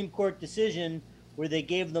Supreme Court decision where they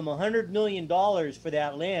gave them $100 million for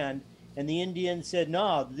that land, and the Indians said,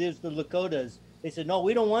 no, there's the Lakotas. They said, no,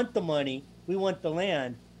 we don't want the money, we want the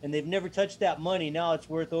land, and they've never touched that money. Now it's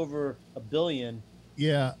worth over $1 billion.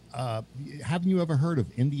 Yeah, haven't you ever heard of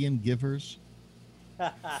Indian givers?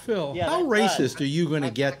 Phil, Yeah, how that does. racist are you going to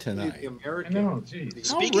get tonight? The American. No, geez.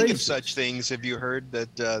 Speaking of racist. such things, have you heard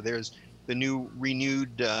that there's the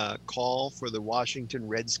renewed call for the Washington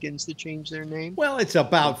Redskins to change their name? Well, it's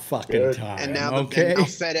about fucking time. And now, okay? and now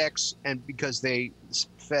FedEx, and because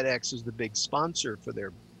FedEx is the big sponsor for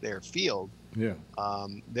their field, yeah.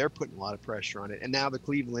 They're putting a lot of pressure on it. And now the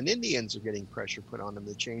Cleveland Indians are getting pressure put on them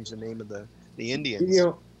to change the name of the Indians. You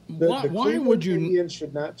know, the Why Cleveland would you? Indians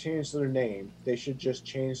should not change their name. They should just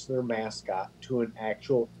change their mascot to an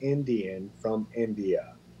actual Indian from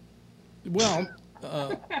India. Well,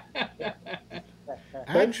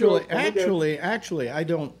 actually, I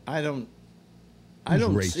don't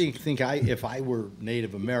think if I were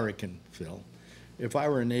Native American, Phil, if I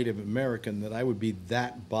were a Native American, that I would be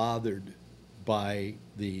that bothered by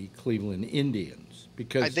the Cleveland Indians,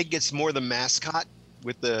 because I think it's more the mascot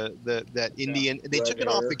with that Indian. They took it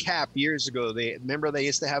off the cap years ago. Remember they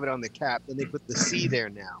used to have it on the cap, then they put the C there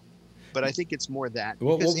now. But I think it's more that.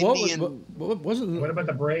 What What about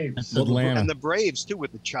the Braves? Atlanta. And the Braves too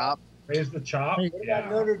with the chop. Braves the chop. What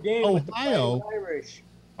about Notre Dame with the Fighting Irish?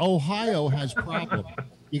 Ohio has problems.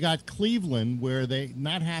 You got Cleveland, where they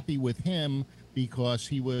not happy with him because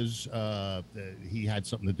he was he had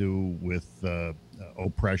something to do with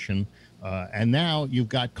oppression, and now you've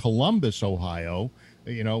got Columbus, Ohio,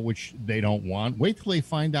 you know, which they don't want. Wait till they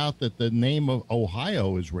find out that the name of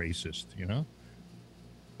Ohio is racist. You know,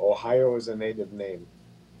 Ohio is a native name.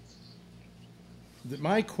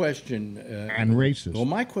 My question and racist. Well,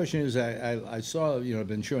 my question is, I saw, you know,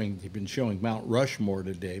 they've been showing Mount Rushmore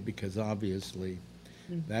today, because obviously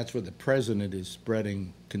that's where the president is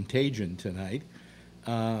spreading contagion tonight,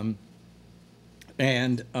 and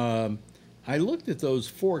I looked at those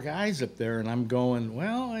 4 guys up there, and I'm going,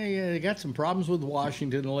 well, I got some problems with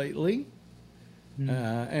Washington lately,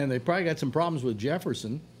 and they probably got some problems with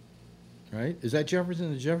Jefferson, right? Is that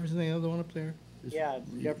Jefferson? Is Jefferson the other one up there? Yeah,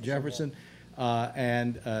 it's Jefferson.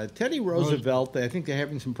 And Teddy Roosevelt, I think they're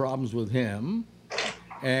having some problems with him.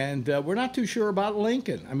 And we're not too sure about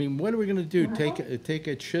Lincoln. I mean, what are we going to do? Take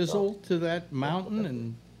a chisel to that mountain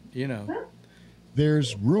and, you know.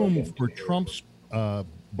 There's room for Trump's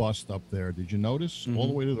bust up there. Did you notice? All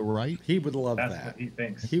the way to the right? He would love That's that. what he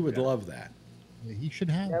thinks. He would love that. Yeah, he should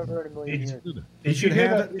have it. He should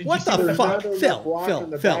have it. What the fuck? Phil.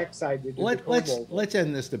 Let's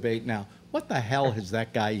end this debate now. What the hell has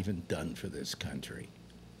that guy even done for this country?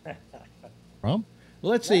 Trump?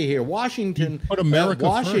 Let's see here. Washington. Put America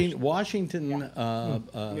first. Washington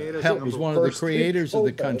was one of the creators of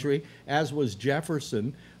the country, as was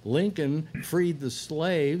Jefferson. Lincoln freed the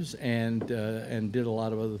slaves and did a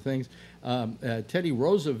lot of other things. Teddy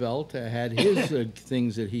Roosevelt had his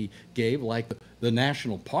things that he gave, like the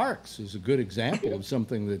national parks is a good example of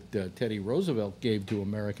something that Teddy Roosevelt gave to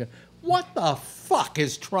America. What the fuck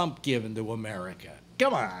has Trump given to America?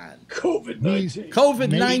 Come on. COVID-19.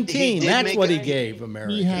 COVID-19. That's what he gave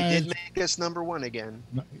America. He did make us #1 again.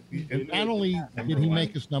 Not only did he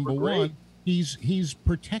make us #1, he's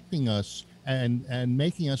protecting us and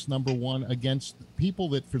making us #1 against people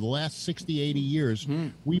that for the last 60, 80 years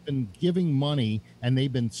we've been giving money and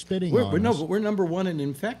they've been spitting on us. No, but we're #1 in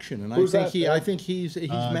infection, and I think he's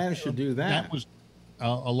managed to do that. That was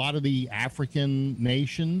a lot of the African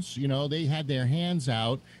nations, you know, they had their hands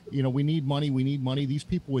out. You know, we need money. These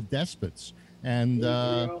people were despots, and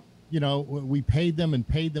you know, we paid them and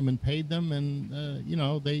paid them and paid them, and you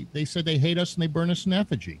know, they said they hate us and they burn us in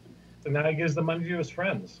effigy. So now he gives the money to his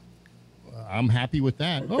friends. I'm happy with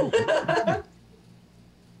that. Oh.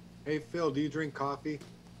 Hey Phil, do you drink coffee?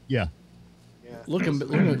 Yeah. Yeah. Looking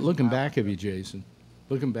back of you, Jason.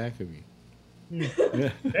 Looking back of you.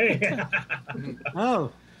 Hey. Oh,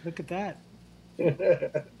 look at that.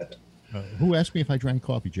 Who asked me if I drank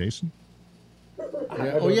coffee, Jason?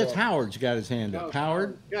 Oh, yes, Howard's got his hand up.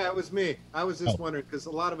 Howard? Yeah, it was me. I was just wondering, because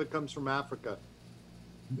a lot of it comes from Africa.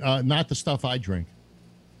 Not the stuff I drink.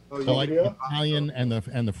 Oh, I like the Italian and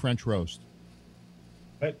the French roast.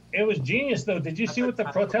 But it was genius, though. Did you see what the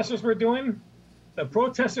protesters were doing? The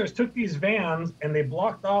protesters took these vans and they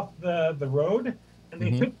blocked off the road, and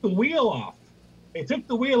they took the wheel off. They took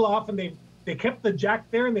the wheel off, and they kept the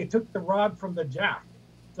jack there, and they took the rod from the jack.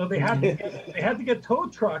 So they had to get tow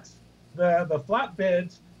trucks, the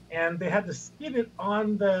flatbeds, and they had to skid it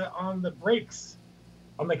on the brakes,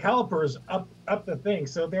 on the calipers up the thing.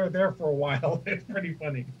 So they're there for a while. It's pretty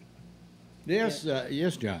funny. Yes,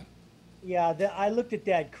 yes, John. Yeah, I looked at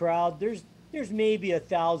that crowd. There's maybe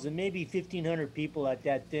 1,000, maybe 1,500 people at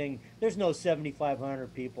that thing. There's no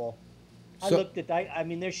 7,500 people. I looked at. I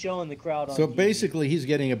mean, they're showing the crowd on. So TV. basically, he's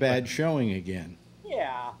getting a bad showing again.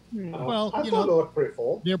 Yeah. Well, I you thought know, it looked pretty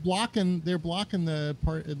full. they're blocking the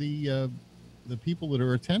part of the people that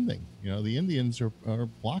are attending. You know, the Indians are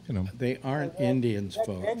blocking them. They aren't Indians,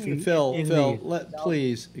 folks. Indian. Phil, Indian.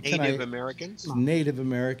 please. Native Americans? Native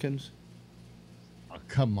Americans. Oh,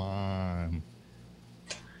 come on.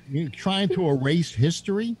 You trying to erase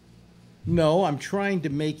history? No, I'm trying to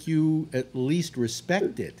make you at least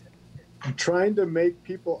respect it. I'm trying to make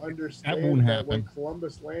people understand won't that when happen.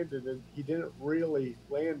 Columbus landed, he didn't really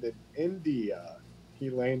land in India.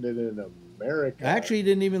 He landed in America. Actually, he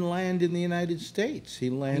didn't even land in the United States.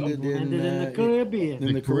 He landed in the Caribbean.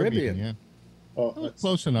 In the Caribbean. Yeah. Oh, Well,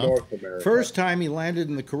 close enough. North America. First time he landed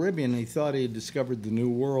in the Caribbean, he thought he had discovered the New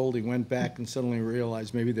World. He went back and suddenly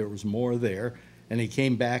realized maybe there was more there. And he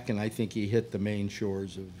came back, and I think he hit the main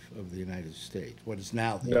shores of the United States. What is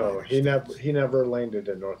now the United States. He never landed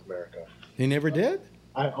in North America. He never did?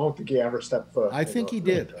 I don't think he ever stepped foot. I in think North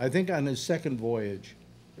he America. did. I think on his second voyage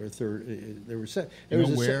or third, there was. You know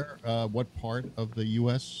where, what part of the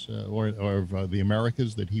U.S. Or of the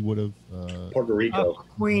Americas that he would have? Puerto Rico.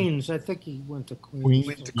 Queens. I think he went to Queens.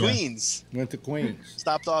 Went to Queens. Went to Queens.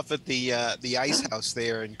 Stopped off at the ice house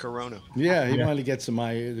there in Corona. Yeah, he wanted to get some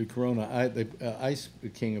the Corona, the Ice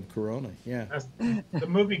King of Corona. Yeah. That's the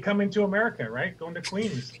movie Coming to America, right? Going to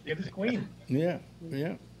Queens. Get his queen. Yeah.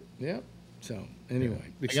 So anyway,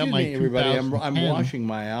 got excuse my me, everybody. I'm 2010. washing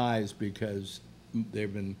my eyes because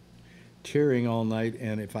they've been tearing all night,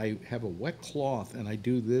 and if I have a wet cloth and I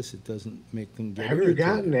do this, it doesn't make them get Have you irritated.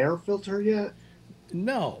 got an air filter yet?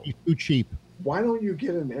 No. He's too cheap. Why don't you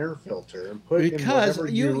get an air filter and put in Because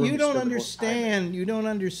whatever you room don't spend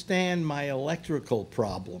understand my electrical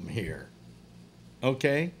problem here.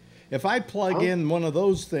 Okay? If I plug in one of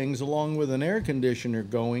those things along with an air conditioner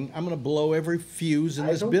going, I'm going to blow every fuse in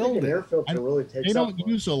this I don't building. think an air filter really takes They up don't much.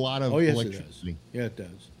 use a lot of Oh, yes, electricity. it does. Yeah, it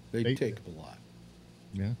does. They take up a lot.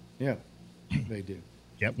 Yeah. Yeah, they do.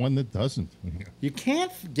 Get one that doesn't. You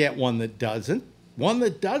can't get one that doesn't. One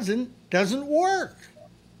that doesn't work.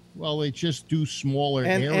 Well, they just do smaller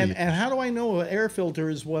And areas. how do I know an air filter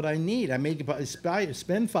is what I need? I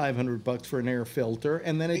spend $500 for an air filter,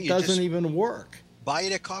 and then it You doesn't just- even work. Buy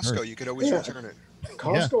it at Costco. You could always Yeah. return it.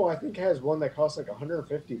 Costco, I think, has one that costs like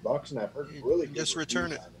 $150, and I've heard really good Just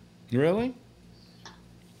return reviews it. on Really?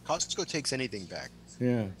 Costco takes anything back.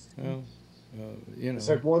 Yeah. Well, you know. It's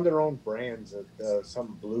like one of their own brands,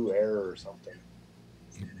 some Blue Air or something.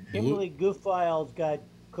 Kimberly Guilfoyle's got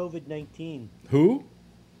COVID-19. Who?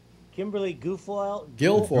 Kimberly Guilfoyle.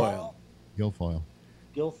 Guilfoyle. Guilfoyle.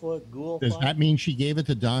 Guilfoyle. Does that mean she gave it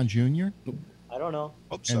to Don Jr.? I don't know.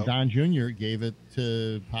 Hope And Don Jr. gave it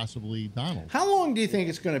to possibly Donald. How long do you think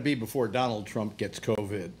it's going to be before Donald Trump gets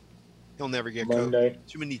COVID? He'll never get Monday.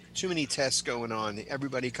 COVID. Too many tests going on.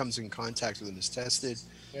 Everybody comes in contact with him is tested.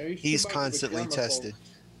 Yeah, you should He's buy the constantly chemical. tested.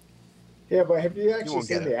 Yeah, but have you actually won't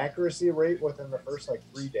get seen the accuracy rate within the first like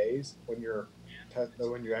 3 days when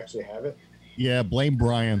when you actually have it? Yeah, blame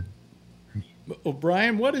Brian. Well,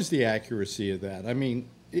 Brian, what is the accuracy of that? I mean,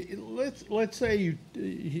 let's say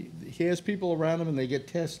he has people around him and they get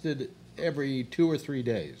tested every 2 or 3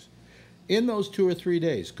 days. In those 2 or 3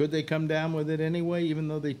 days, could they come down with it anyway, even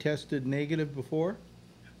though they tested negative before?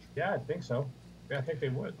 Yeah, I think so. Yeah, I think they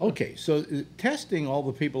would. Okay, so testing all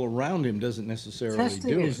the people around him doesn't necessarily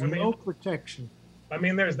Testing do is it. no protection. I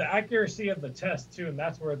mean, there's the accuracy of the test too, and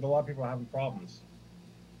that's where a lot of people are having problems.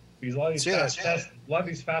 Because a lot of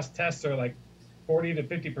these fast tests are like 40 to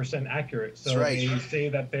 50% accurate. So That's right. they say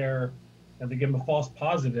that they give them a false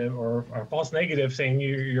positive or a false negative, saying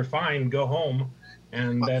you're fine, go home,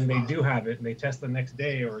 and then they do have it, and they test the next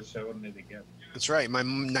day or so, and then they get it. That's right. My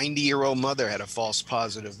 90-year-old mother had a false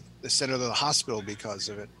positive. They sent her to the hospital because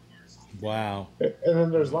of it. Wow. And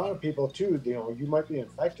then there's a lot of people too. You might be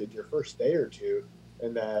infected your first day or two,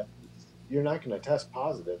 and that you're not going to test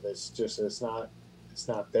positive. It's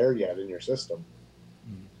not there yet in your system.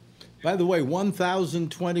 By the way,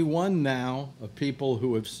 1,021 now of people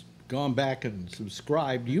who have gone back and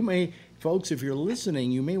subscribed. You may, folks, if you're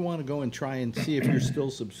listening, you may want to go and try and see if you're still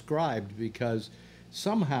subscribed, because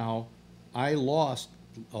somehow I lost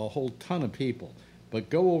a whole ton of people. But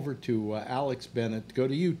go over to Alex Bennett, go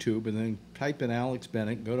to YouTube, and then type in Alex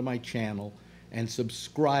Bennett, go to my channel, and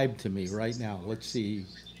subscribe to me right now. Let's see.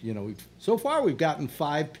 You know, so far we've gotten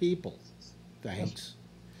 5 people. Thanks.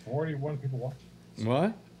 41 people watching.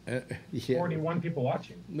 What? Yeah. 41 people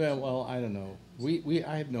watching. No, well, I don't know.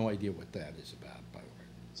 I have no idea what that is about, by the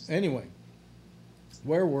way. Anyway,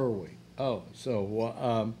 where were we? Oh,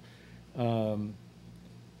 so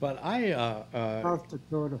but South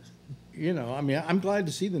Dakota. you know, I mean, I'm glad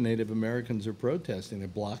to see the Native Americans are protesting. They're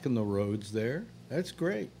blocking the roads there. That's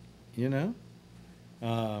great, you know.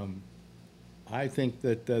 I think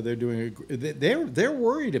that they're doing they're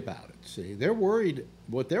worried about it. See, they're worried.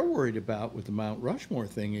 What they're worried about with the Mount Rushmore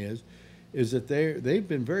thing is that they've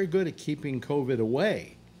been very good at keeping COVID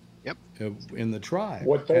away. Yep. In the tribe.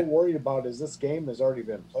 What they're worried about is this game has already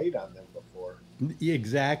been played on them before.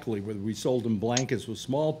 Exactly, where we sold them blankets with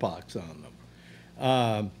smallpox on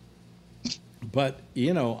them. But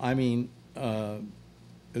you know, I mean,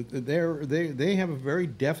 they have a very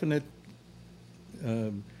definite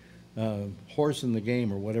horse in the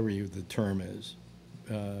game, or whatever the term is,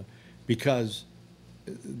 because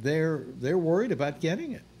they're worried about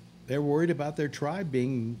getting it. They're worried about their tribe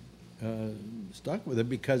being stuck with it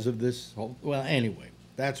because of this whole. Well, anyway,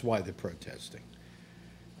 that's why they're protesting,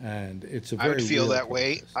 and it's a very. I would feel real that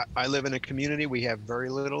way. protest. I live in a community. We have very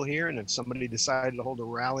little here, and if somebody decided to hold a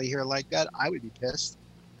rally here like that, I would be pissed.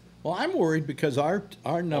 Well, I'm worried because our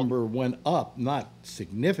number went up, not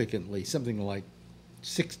significantly, something like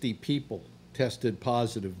 60 people tested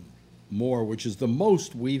positive more, which is the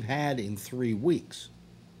most we've had in 3 weeks.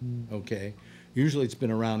 Okay. Usually it's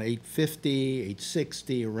been around 850,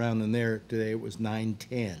 860, around in there. Today it was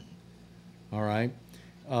 910. All right.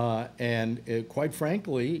 And quite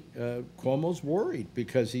frankly, Cuomo's worried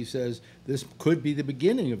because he says this could be the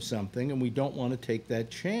beginning of something and we don't want to take that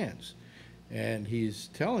chance. And he's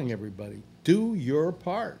telling everybody, do your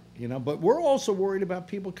part, you know. But we're also worried about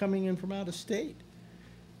people coming in from out of state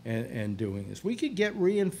and doing this. We could get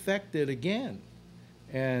reinfected again.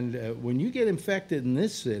 And when you get infected in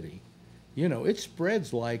this city, you know, it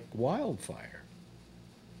spreads like wildfire.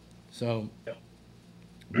 So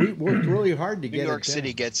we worked really hard to get it down. New York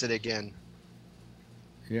City gets it again.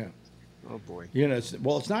 Yeah. Oh, boy. You know,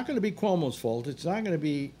 well, it's not going to be Cuomo's fault. It's not going to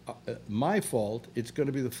be my fault. It's going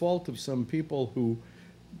to be the fault of some people who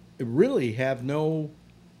really have no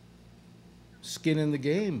skin in the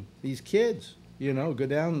game. These kids, you know, go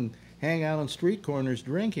down and hang out on street corners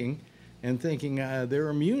drinking and thinking they're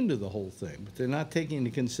immune to the whole thing. But they're not taking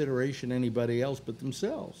into consideration anybody else but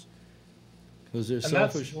themselves. Because they're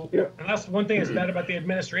selfish. And that's one thing that's bad about the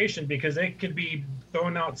administration, because they could be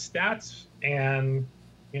throwing out stats and,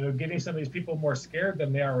 you know, getting some of these people more scared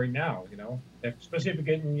than they are right now, you know, especially if you're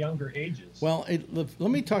getting younger ages. Well, let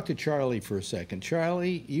me talk to Charlie for a second.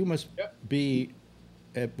 Charlie, you must be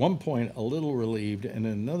at one point a little relieved and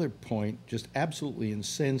at another point just absolutely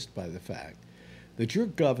incensed by the fact that your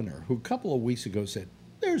governor, who a couple of weeks ago said,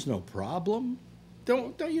 there's no problem,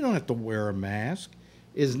 you don't have to wear a mask,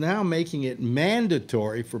 is now making it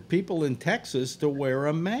mandatory for people in Texas to wear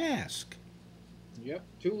a mask. Yep,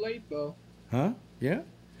 too late though. Huh? Yeah.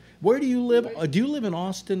 Where do you live? Do you live in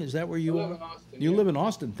Austin? Is that where you I are? live in Austin, You yeah. live in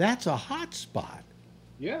Austin. That's a hot spot.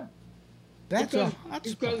 Yeah. That's a hot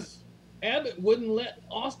spot. Because Abbott wouldn't let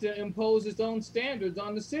Austin impose its own standards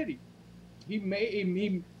on the city. He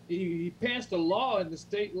passed a law in the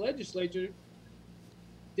state legislature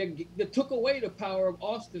that took away the power of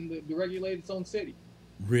Austin to regulate its own city.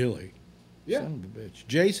 Really? Yeah. Son of a bitch.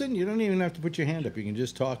 Jason, you don't even have to put your hand up. You can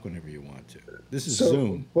just talk whenever you want to. This is So,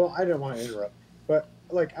 Zoom. Well, I don't want to interrupt, but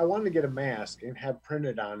like I wanted to get a mask and have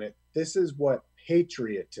printed on it, this is what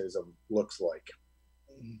patriotism looks like.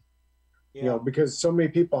 You know, because so many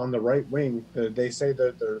people on the right wing, they say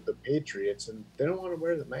that they're the patriots and they don't want to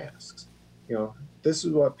wear the masks. You know, this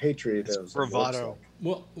is what patriotism It's bravado.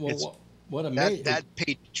 looks like. Well, what amazed that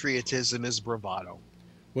patriotism is bravado.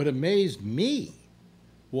 What amazed me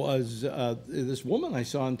was this woman I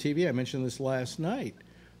saw on TV, I mentioned this last night,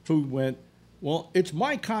 who went, well, it's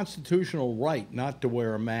my constitutional right not to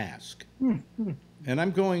wear a mask. And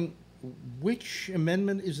I'm going, which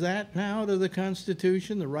amendment is that now to the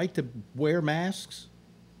Constitution? The right to wear masks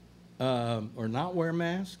or not wear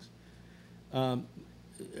masks? Am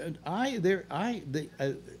I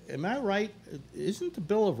right? Isn't the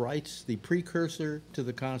Bill of Rights the precursor to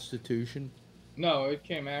the Constitution? No, it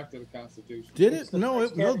came after the Constitution. Did it? No,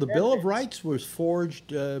 the Bill of Rights was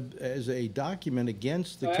forged as a document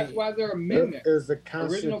against the. That's why there are amendments. There's the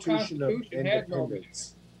Original Constitution of Constitution had no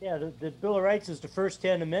Independence. Yeah, the Bill of Rights is the first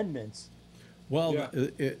 10 amendments. Well,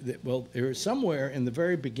 well, there somewhere in the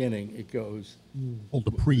very beginning it goes. Oh, the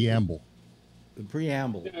preamble. The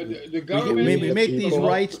preamble. The government We make these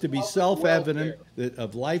rights to be self-evident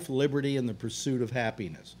of life, liberty, and the pursuit of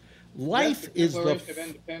happiness. Life is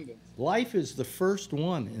the first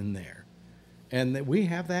one in there, and that we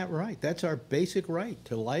have that right. That's our basic right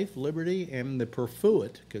to life, liberty, and the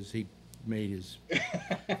pursuit, because he made his.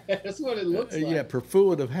 That's what it looks like. Yeah,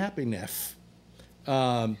 pursuit of happiness.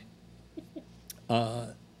 It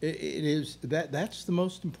is that's the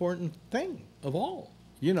most important thing of all.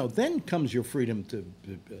 You know, then comes your freedom to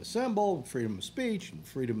assemble, freedom of speech, and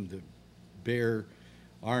freedom to bear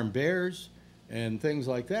bears and things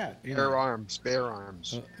like that. Bear arms. Bear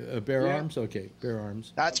arms. Bear arms? Okay, bear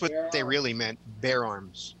arms. That's what they really meant, bear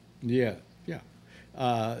arms. Yeah, yeah.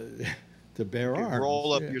 To bear arms.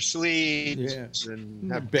 Roll up your sleeves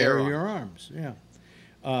and have bare your arms. Yeah.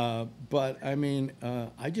 But I mean,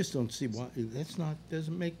 I just don't see why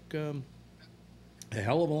doesn't make a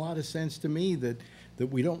hell of a lot of sense to me that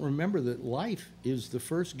we don't remember that life is the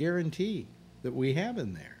first guarantee that we have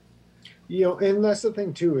in there. You know, and that's the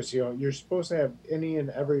thing too, is, you know, you're supposed to have any and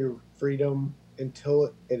every freedom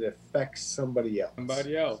until it affects somebody else.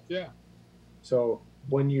 Somebody else, yeah. So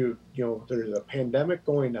when you know, there's a pandemic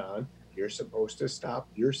going on, you're supposed to stop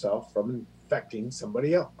yourself from infecting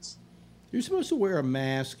somebody else. You're supposed to wear a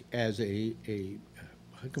mask as a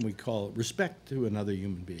how can we call it, respect to another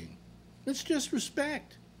human being. It's just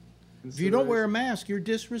respect. If you don't wear a mask, you're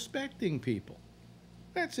disrespecting people.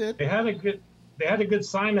 That's it. They had a good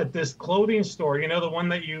sign at this clothing store. You know, the one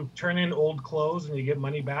that you turn in old clothes and you get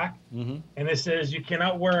money back. Mm-hmm. And it says you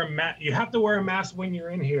cannot wear a mask. You have to wear a mask when you're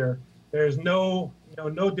in here. There's no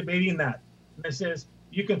debating that. And it says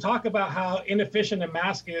you can talk about how inefficient a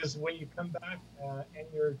mask is when you come back and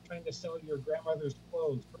you're trying to sell your grandmother's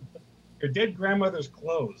clothes, your dead grandmother's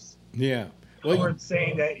clothes. Yeah. Well, we're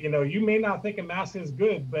saying that, you know, you may not think a mask is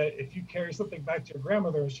good, but if you carry something back to your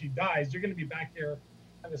grandmother and she dies, you're going to be back here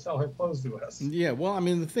trying to sell her clothes to us. Yeah. Well, I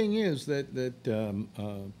mean, the thing is that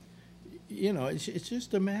you know, it's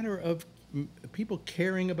just a matter of people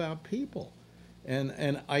caring about people.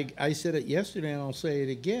 And I said it yesterday, and I'll say it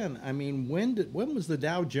again. I mean, when was the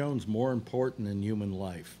Dow Jones more important than human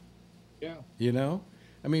life? Yeah. You know?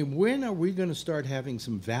 I mean, when are we going to start having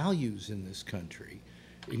some values in this country?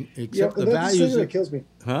 Except the values that kills me.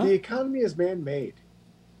 Huh? The economy is man-made.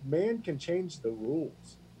 Man can change the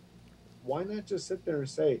rules. Why not just sit there and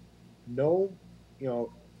say, no, you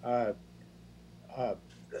know, what am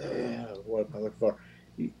I looking for?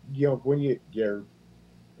 You know, when you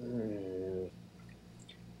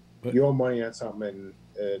owe money on something and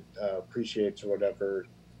it appreciates or whatever,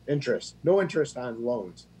 interest. No interest on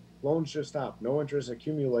loans. Loans just stop. No interest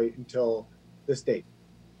accumulate until this date.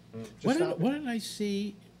 What did I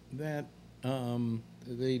see that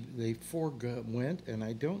they forewent, and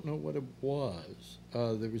I don't know what it was.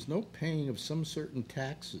 There was no paying of some certain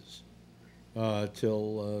taxes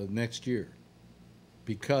till next year,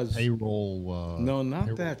 because payroll. No, not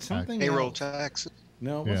payroll that. Something payroll else. taxes.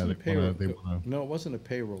 No, it wasn't a payroll. No, it wasn't a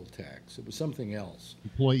payroll tax. It was something else.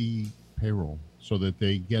 Employee payroll, so that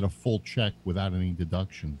they get a full check without any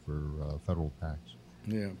deduction for federal tax.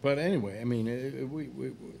 Yeah, but anyway, I mean,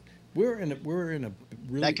 we're in a really,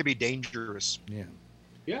 that could be dangerous. Yeah.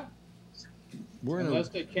 Yeah. Unless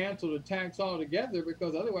they cancel the tax altogether,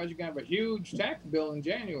 because otherwise you're going to have a huge tax bill in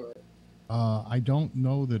January. I don't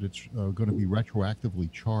know that it's going to be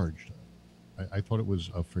retroactively charged. I thought it was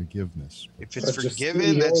a forgiveness. If it's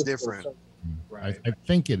forgiven, that's different. Right. I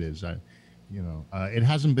think it is. It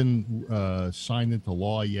hasn't been signed into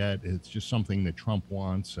law yet. It's just something that Trump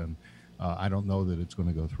wants, and I don't know that it's going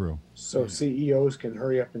to go through. So CEOs can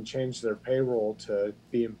hurry up and change their payroll to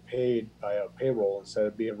being paid by a payroll instead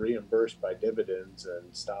of being reimbursed by dividends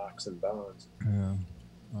and stocks and bonds. Yeah,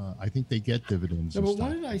 I think they get dividends. No, but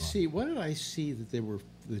what did I see? What did I see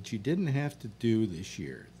that you didn't have to do this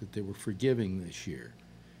year? That they were forgiving this year?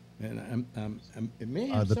 And it may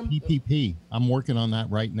have the PPP. I'm working on that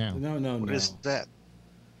right now. No. What is that?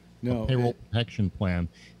 No, payroll protection plan.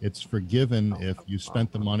 It's forgiven if you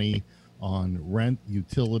spent the money on rent,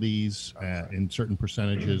 utilities, in certain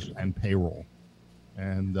percentages, and payroll.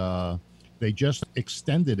 And they just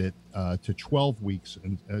extended it to 12 weeks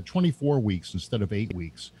and 24 weeks instead of 8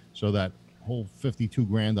 weeks. So that whole 52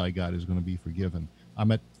 grand I got is going to be forgiven.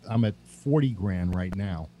 I'm at 40 grand right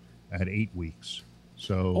now at 8 weeks.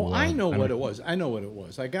 So I know what it was.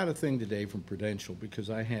 I got a thing today from Prudential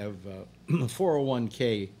because I have a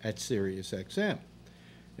 401k at SiriusXM,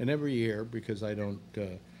 and every year because I don't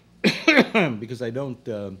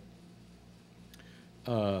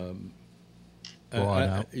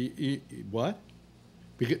what?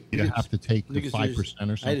 Because you have to take the 5% or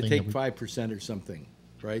something. I had to take 5% or something,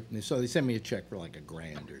 right? And so they sent me a check for like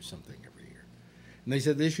 $1,000 or something every year, and they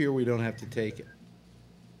said this year we don't have to take it.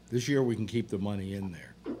 This year we can keep the money in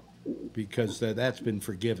there because that's been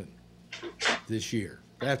forgiven this year.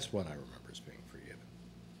 That's what I remember as being forgiven.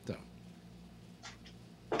 So,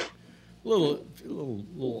 little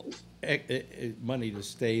money to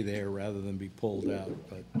stay there rather than be pulled out.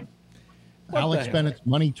 But Alex Bennett's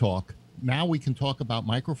Money Talk. Now we can talk about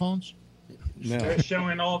microphones? No. They're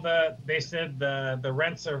showing they said the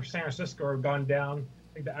rents of San Francisco have gone down.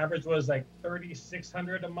 I think the average was like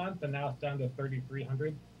 $3,600 a month, and now it's down to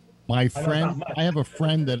 $3,300. My friend, I have a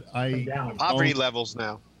friend that poverty levels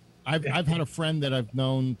now. I've had a friend that I've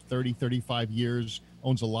known 30, 35 years,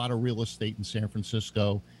 owns a lot of real estate in San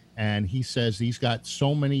Francisco. And he says he's got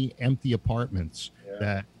so many empty apartments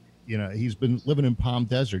that, he's been living in Palm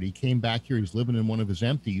Desert. He came back here. He's living in one of his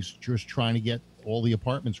empties, just trying to get all the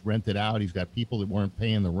apartments rented out. He's got people that weren't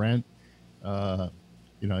paying the rent.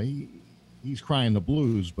 He's crying the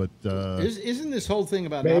blues, but isn't this whole thing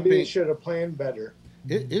about maybe not being, he should have planned better?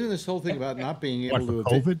 Isn't this whole thing about not being able to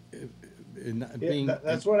COVID?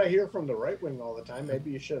 That's what I hear from the right wing all the time.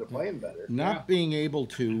 Maybe you should have planned better. Not being able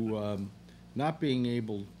to. Now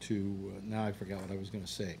I forgot what I was going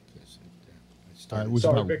to say. Sorry,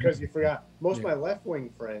 because you forgot. Most of my left-wing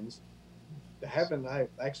friends haven't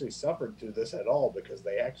actually suffered through this at all because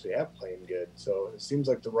they actually have planned good. So it seems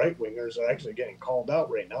like the right-wingers are actually getting called out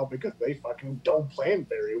right now because they fucking don't plan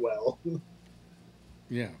very well.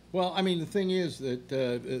 Yeah. Well, I mean, the thing is that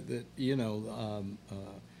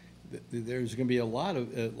there's going to be a lot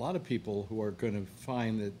of people who are going to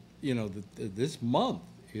find that that this month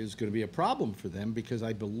is going to be a problem for them because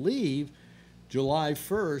I believe July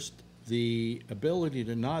 1st, the ability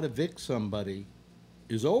to not evict somebody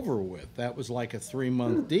is over with. That was like a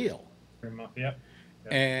 3-month deal. 3 month, yep.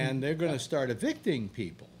 And they're going to start evicting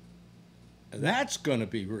people. That's going to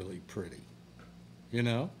be really pretty,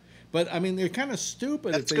 But, I mean, they're kind of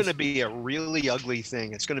stupid. That's going to be a really ugly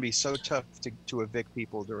thing. It's going to be so tough to evict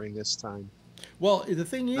people during this time. Well, the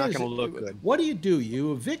thing is, not going to look good. What do?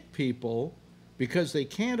 You evict people because they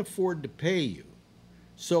can't afford to pay you.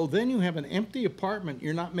 So then you have an empty apartment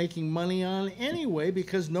you're not making money on anyway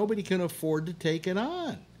because nobody can afford to take it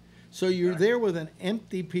on. So you're there with an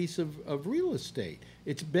empty piece of real estate.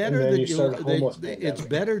 It's better that it's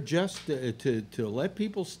better just to let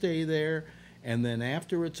people stay there, and then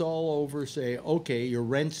after it's all over, say, okay, your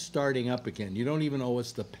rent's starting up again. You don't even owe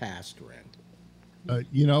us the past rent.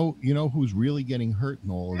 You know who's really getting hurt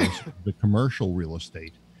in all of this? The commercial real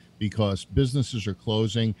estate. Because businesses are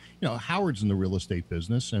closing. Howard's in the real estate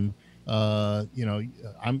business, and are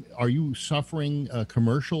you suffering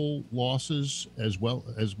commercial losses as well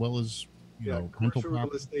as commercial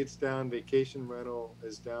real estate's down, vacation rental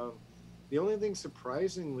is down. The only thing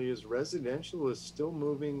surprisingly is residential is still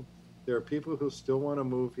moving. There are people who still want to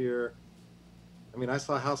move here. I mean, I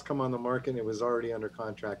saw a house come on the market and it was already under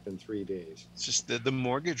contract in 3 days. It's just the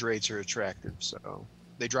mortgage rates are attractive, so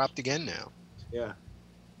they dropped again now. Yeah.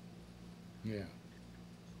 Yeah.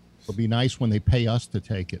 It'll be nice when they pay us to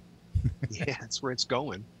take it. Yeah, that's where it's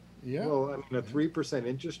going. Yeah. Well, I mean, a 3%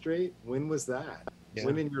 interest rate, when was that? Yeah.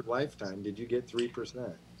 When in your lifetime did you get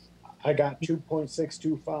 3%? I got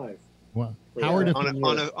 2.625. Well, Howard,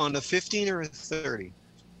 on a 15 or a 30?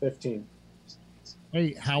 15.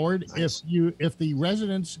 Hey, Howard, nice. if the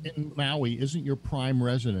residence in Maui isn't your prime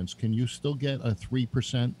residence, can you still get a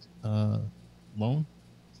 3% loan?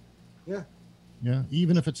 Yeah. Yeah,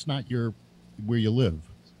 even if it's not where you live.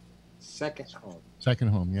 Second home. Second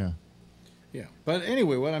home, yeah. Yeah, but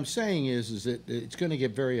anyway, what I'm saying is that it's going to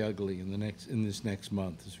get very ugly in this next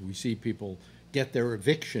month as we see people get their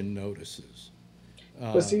eviction notices.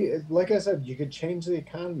 But see, like I said, you could change the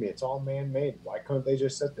economy. It's all man-made. Why couldn't they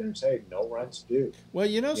just sit there and say no rent's due? Well,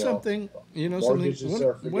 something. When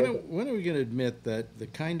are we going to admit that the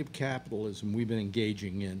kind of capitalism we've been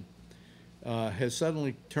engaging in has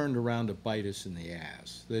suddenly turned around to bite us in the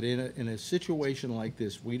ass? That in a situation like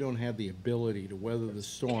this, we don't have the ability to weather the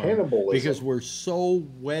storm because we're so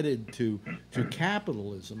wedded to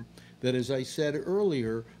capitalism that, as I said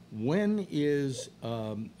earlier, when is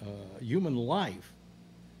human life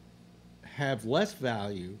have less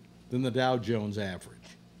value than the Dow Jones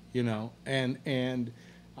average? And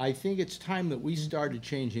I think it's time that we started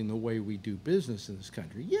changing the way we do business in this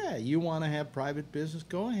country. Yeah, you want to have private business,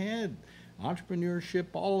 go ahead. Entrepreneurship,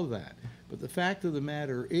 all of that. But the fact of the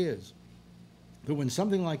matter is that when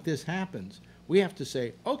something like this happens, we have to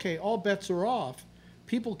say, okay, all bets are off.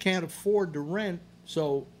 People can't afford to rent,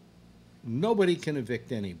 so nobody can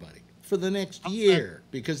evict anybody for the next year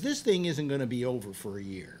because this thing isn't going to be over for a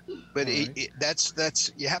year. But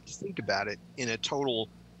that's you have to think about it in a total.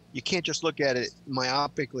 You can't just look at it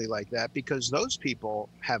myopically like that because those people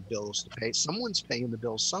have bills to pay. Someone's paying the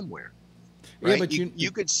bills somewhere. Right? Yeah, but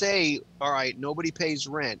you could say, all right, nobody pays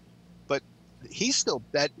rent, but he's still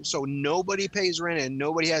that. So nobody pays rent and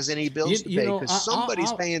nobody has any bills to pay because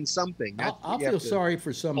somebody's paying something. I'll feel sorry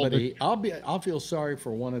for somebody. I'll feel sorry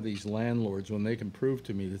for one of these landlords when they can prove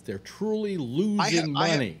to me that they're truly losing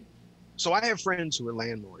money. So I have friends who are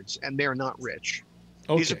landlords and they're not rich.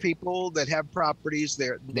 Okay. These are people that have properties.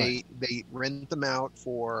 They rent them out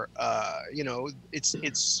for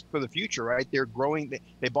it's for the future, right? They're growing.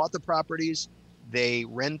 They bought the properties. They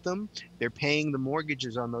rent them. They're paying the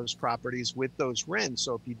mortgages on those properties with those rents.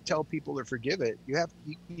 So if you tell people to forgive it,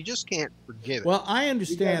 you just can't forgive it. Well, I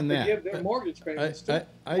understand that. Forgive their mortgage payments too.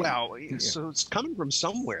 So it's coming from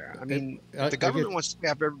somewhere. I mean, if the government wants to pay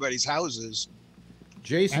up everybody's houses.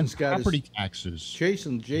 Jason's got property taxes.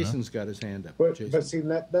 Jason's got his hand up. But see,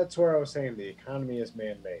 that's where I was saying the economy is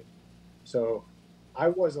man-made. So I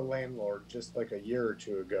was a landlord just like a year or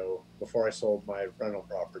two ago before I sold my rental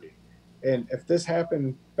property. And if this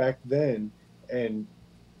happened back then, and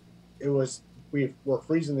it was, we were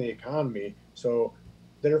freezing the economy, so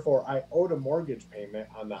therefore I owed a mortgage payment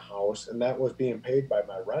on the house, and that was being paid by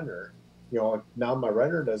my renter. You know, now my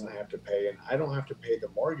renter doesn't have to pay, and I don't have to pay the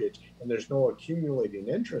mortgage, and there's no accumulating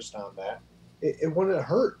interest on that. It wouldn't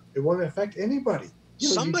hurt. It wouldn't affect anybody.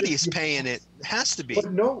 Somebody's paying it. It has to be.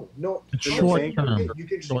 But no. Short term. You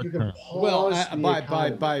can pause well,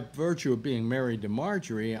 by virtue of being married to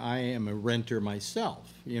Marjorie, I am a renter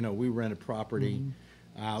myself. You know, we rent a property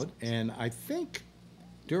out, and I think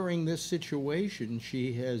during this situation,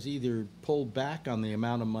 she has either pulled back on the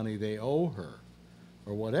amount of money they owe her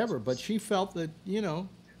or whatever, but she felt that, you know,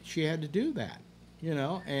 she had to do that, you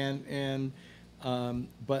know,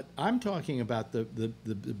 but I'm talking about the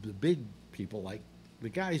big people, like the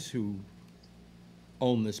guys who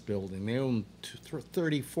own this building. They own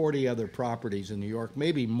 30, 40 other properties in New York,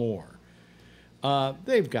 maybe more.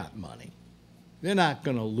 They've got money. They're not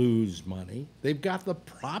going to lose money. They've got the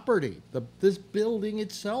property. This building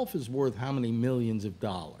itself is worth how many millions of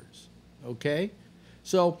dollars? Okay?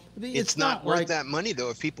 So it's not worth that money, though,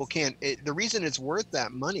 if people can't. The reason it's worth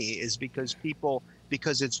that money is because of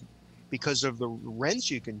the rents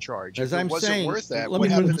you can charge. As if I'm it wasn't saying, worth that, what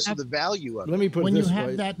happens to the value of it? Let me put when this you have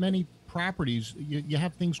way. that many properties, you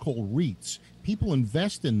have things called REITs. People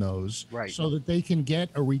invest in those so that they can get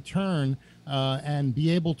a return and be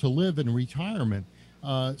able to live in retirement.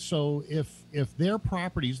 So if their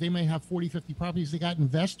properties, they may have 40, 50 properties, they got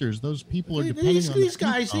investors. Those people are depending on these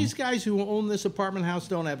guys who own this apartment house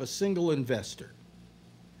don't have a single investor.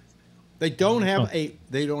 They don't have a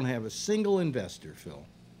single investor, Phil.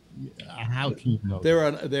 How can you know?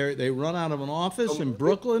 They run out of an office in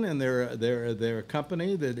Brooklyn, and they're a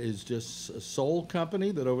company that is just a sole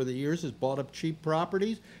company that over the years has bought up cheap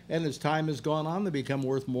properties, and as time has gone on, they become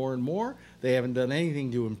worth more and more. They haven't done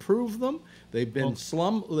anything to improve them. They've been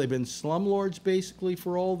slumlords basically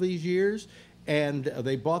for all these years, and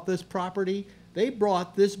they bought this property. They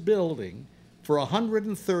bought this building for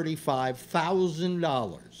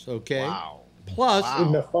 $135,000. Okay. Wow. Plus,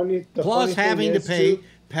 plus having to pay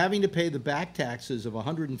the back taxes of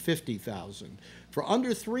 $150,000. For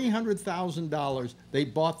under $300,000, they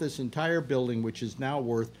bought this entire building, which is now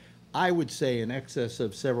worth, I would say, in excess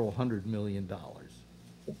of several $100 million. The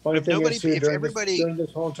funny thing is, too, during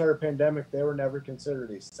this whole entire pandemic, they were never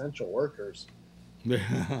considered essential workers.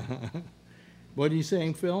 What are you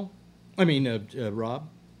saying, Phil? I mean, Rob?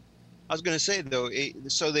 I was going to say, though,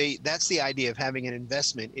 that's the idea of having an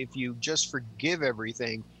investment. If you just forgive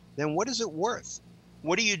everything, then what is it worth?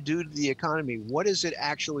 What do you do to the economy? What is it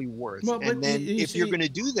actually worth? Well, and then if you're going to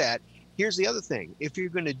do that, here's the other thing. If you're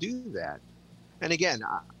going to do that, and again,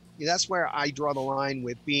 that's where I draw the line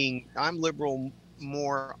with I'm liberal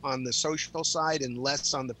more on the social side and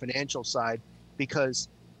less on the financial side, because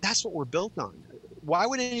that's what we're built on. Why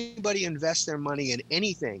would anybody invest their money in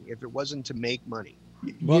anything if it wasn't to make money?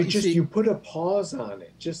 Well, you put a pause on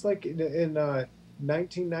it, just like in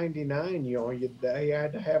 1999. You know, they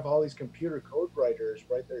had to have all these computer code writers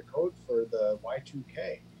write their code for the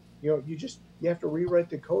Y2K. You know, you have to rewrite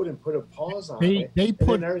the code and put a pause on it, and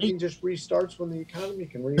then everything just restarts when the economy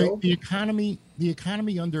can reopen. The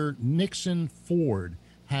economy under Nixon Ford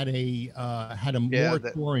had a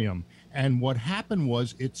moratorium, and what happened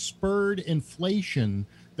was it spurred inflation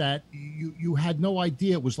that you had no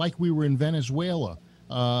idea. It was like we were in Venezuela.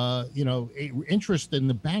 You know, interest in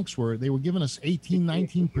the banks they were giving us 18,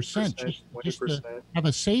 19% just to have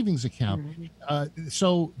a savings account.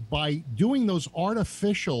 So by doing those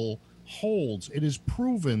artificial holds, it is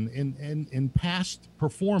proven in past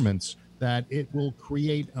performance that it will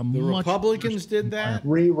create a the much Republicans did that.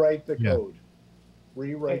 Rewrite the code.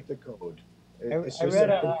 Rewrite the code. It's just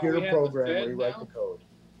a computer program. Rewrite the code.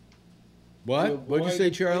 What? What'd you say,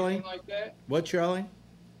 Charlie? Like that? What, Charlie?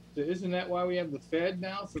 So isn't that why we have the Fed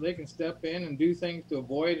now, so they can step in and do things to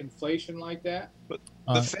avoid inflation like that? But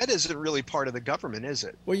the Fed isn't really part of the government, is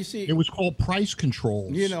it? Well, you see, it was called price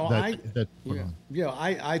controls. You know, I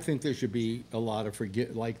think there should be a lot of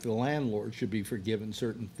like the landlord should be forgiven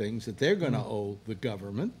certain things that they're going to owe the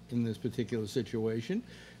government in this particular situation.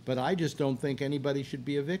 But I just don't think anybody should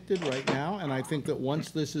be evicted right now. And I think that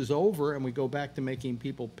once this is over and we go back to making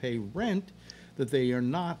people pay rent, that they are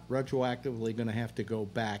not retroactively going to have to go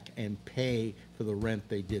back and pay for the rent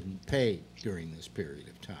they didn't pay during this period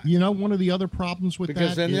of time. You know, one of the other problems with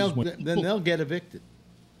because that then they'll get evicted.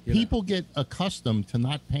 People get accustomed to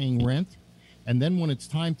not paying rent, and then when it's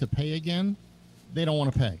time to pay again, they don't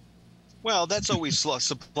want to pay. Well, that's always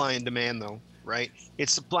supply and demand, though, right?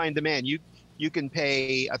 It's supply and demand. You can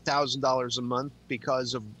pay $1,000 a month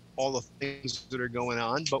because of all the things that are going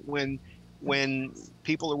on, but when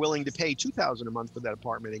people are willing to pay $2,000 a month for that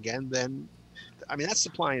apartment again, then I mean that's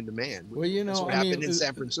supply and demand. Well, you know, that's what happened in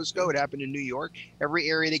San Francisco. It happened in New York. Every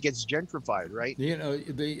area that gets gentrified, right? You know,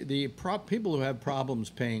 the people who have problems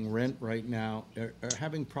paying rent right now are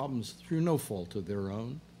having problems through no fault of their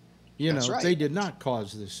own. You know, they did not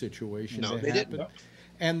cause this situation to happen. Didn't.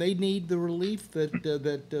 And they need the relief that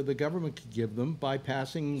the government could give them by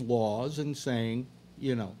passing laws and saying,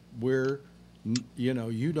 you know,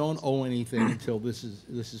 you don't owe anything until this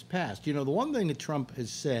is passed. You know, the one thing that Trump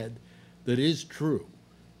has said that is true,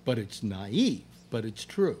 but it's naive, but it's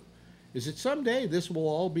true, is that someday this will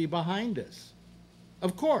all be behind us.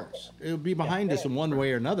 Of course, it'll be behind us in one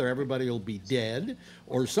way or another. Everybody will be dead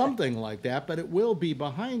or something like that, but it will be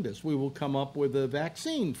behind us. We will come up with a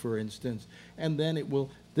vaccine, for instance, and then at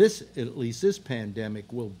least this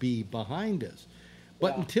pandemic will be behind us.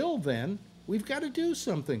 But until then, we've got to do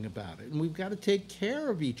something about it, and we've got to take care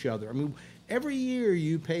of each other. I mean, every year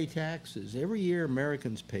you pay taxes. Every year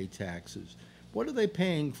Americans pay taxes. What are they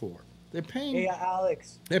paying for? They're paying. Hey,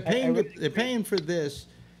 Alex. They're paying. They're paying for this,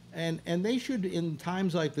 and they should, in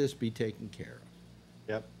times like this, be taken care of.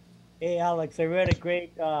 Yep. Hey, Alex. I read a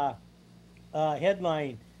great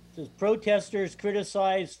headline. It says protesters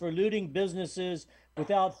criticized for looting businesses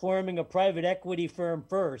without forming a private equity firm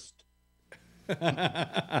first.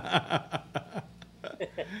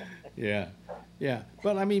 Yeah.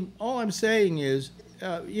 But I mean, all I'm saying is,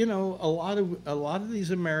 you know, a lot of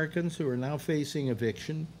these Americans who are now facing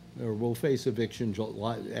eviction or will face eviction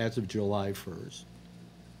as of July 1st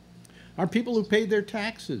are people who paid their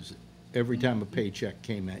taxes every time a paycheck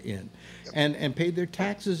came in, and paid their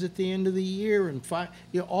taxes at the end of the year, and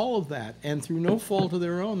all of that, and through no fault of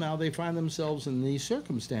their own, now they find themselves in these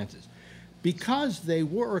circumstances. Because they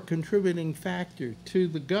were a contributing factor to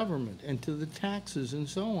the government and to the taxes and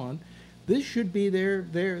so on, this should be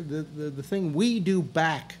the thing we do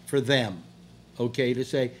back for them, okay, to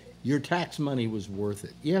say your tax money was worth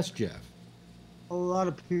it. Yes, Jeff? A lot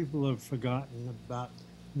of people have forgotten about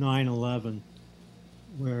 9/11,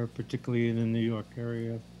 where particularly in the New York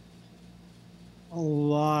area, a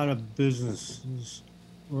lot of businesses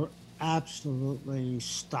were absolutely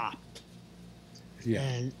stopped.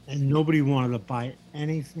 Yeah. And nobody wanted to buy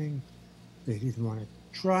anything. They didn't want to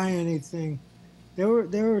try anything. They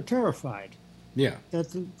were terrified. Yeah.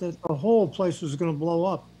 That the whole place was going to blow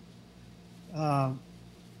up.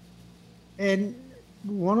 And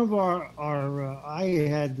one of I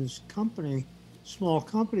had this company, small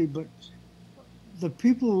company, but the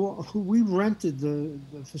people who we rented the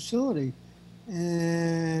facility,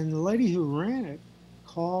 and the lady who ran it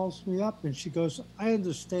calls me up and she goes, I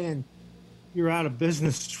understand you're out of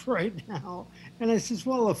business right now. And I says,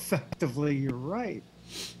 well, effectively, you're right.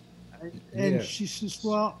 And she says,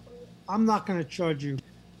 well, I'm not going to charge you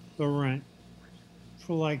the rent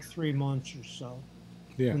for like 3 months or so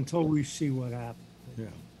until we see what happens. Yeah.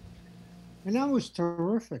 And that was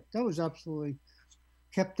terrific. That was absolutely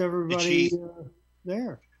kept everybody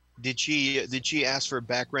there. Did she ask for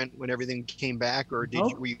back rent when everything came back, or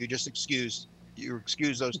were you just excused? You were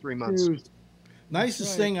excused those 3 months.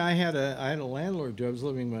 Nicest thing, I had a landlord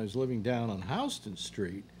when I was living down on Houston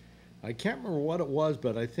Street. I can't remember what it was,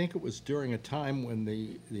 but I think it was during a time when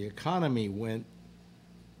the economy went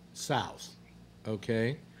south.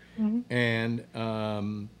 Okay, and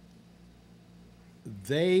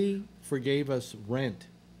they forgave us rent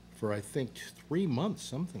for I think 3 months,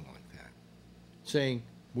 something like that, saying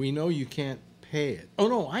we know you can't pay it. Oh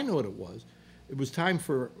no, I know what it was. It was time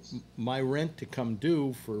for my rent to come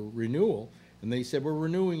due for renewal. And they said, we're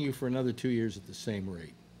renewing you for another 2 years at the same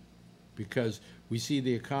rate because we see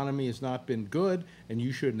the economy has not been good and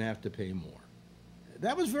you shouldn't have to pay more.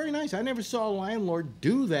 that was very nice. I never saw a landlord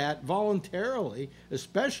do that voluntarily,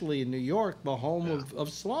 especially in New York, the home of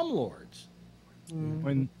slumlords.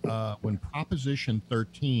 When Proposition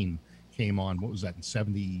 13 came on, what was that, in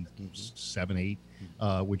 77, 8,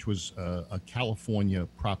 which was a California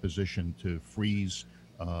proposition to freeze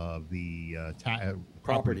the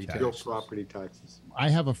property taxes. Property taxes. I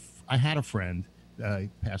had a friend, he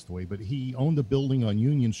passed away, but he owned a building on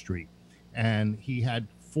Union Street, and he had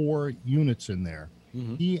 4 units in there.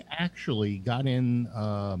 He actually got in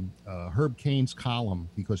Herb Cain's column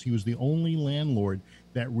because he was the only landlord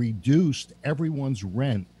that reduced everyone's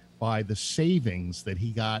rent by the savings that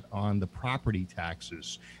he got on the property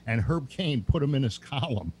taxes. And Herb Cain put him in his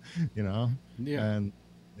column, you know? Yeah. And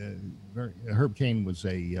Herb Cain was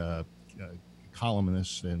a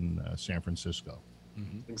columnist in San Francisco.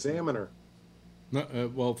 Examiner.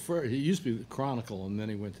 No, well, he used to be the Chronicle, and then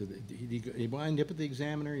he went to the. He wind up at the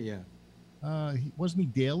Examiner, yeah. Wasn't he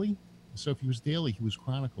daily? So if he was daily, he was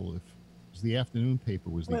Chronicle. If it was the afternoon paper,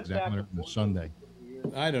 was the Examiner, and the Sunday.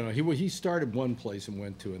 I don't know. He started one place and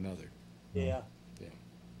went to another. Yeah. Yeah.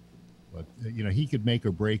 But you know, he could make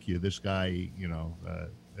or break you. This guy, you know,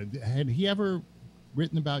 had he ever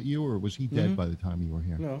written about you, or was he dead by the time you were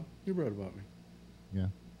here? No, he wrote about me. Yeah.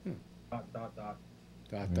 Dot, dot, dot.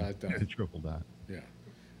 Dot, dot, dot. Yeah, triple dot. Yeah.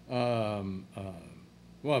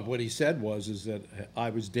 Well, what he said is that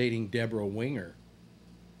I was dating Deborah Winger.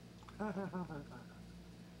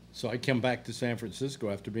 So I come back to San Francisco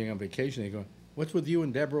after being on vacation. They go, "What's with you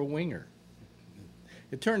and Deborah Winger?"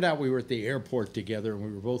 It turned out we were at the airport together, and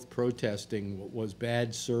we were both protesting what was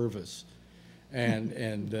bad service.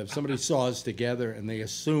 And somebody saw us together, and they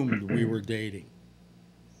assumed we were dating.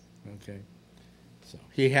 Okay. So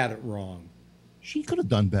he had it wrong. She could have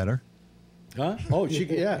done better. Huh? Oh,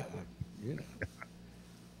 yeah. You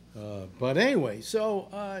know. But anyway, so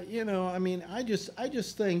you know, I mean, I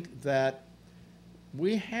just think that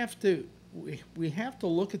we have to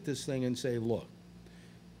look at this thing and say, look,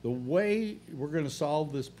 the way we're going to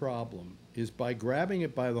solve this problem is by grabbing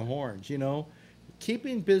it by the horns. You know,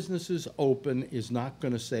 keeping businesses open is not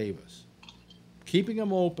going to save us. Keeping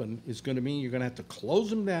them open is going to mean you're going to have to close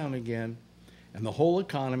them down again, and the whole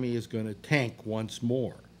economy is going to tank once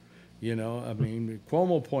more. You know, I mean,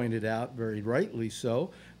 Cuomo pointed out, very rightly so,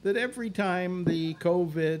 that every time the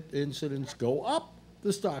COVID incidents go up,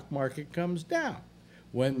 the stock market comes down.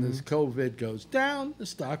 When this COVID goes down, the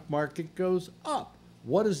stock market goes up.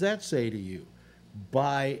 What does that say to you?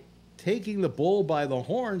 By taking the bull by the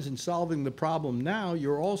horns and solving the problem now,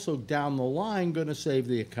 you're also down the line going to save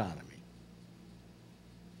the economy.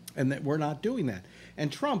 And that we're not doing that.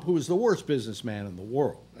 And Trump, who is the worst businessman in the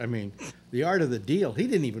world, I mean, The Art of the Deal, he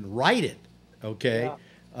didn't even write it, okay?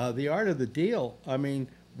 Yeah. The Art of the Deal, I mean,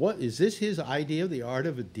 what, is this his idea of the art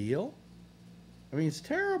of a deal? I mean, it's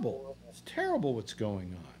terrible. It's terrible what's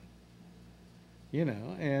going on. You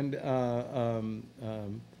know, and,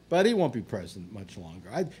 but he won't be president much longer.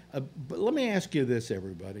 But let me ask you this,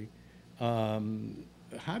 everybody. How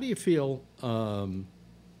do you feel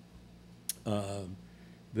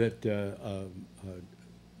that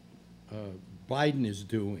Biden is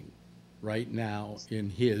doing right now in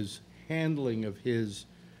his handling of his,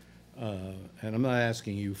 and I'm not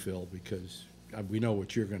asking you, Phil, because we know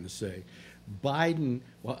what you're going to say. Biden,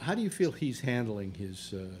 well, how do you feel he's handling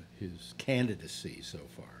his candidacy so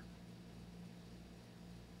far?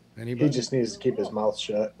 Anybody? He just needs to keep his mouth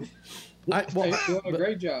shut. He's doing a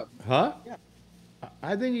great job. Huh? Yeah.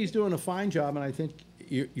 I think he's doing a fine job, and I think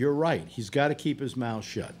you're right. He's got to keep his mouth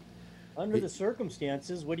shut. Under the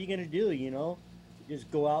circumstances, what are you going to do, you know?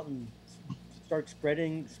 Just go out and start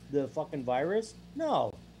spreading the fucking virus?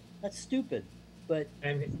 No, that's stupid. But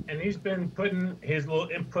and he's been putting his little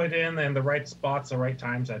input in the right spots, the right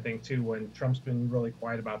times, I think, too, when Trump's been really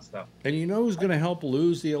quiet about stuff. And you know who's going to help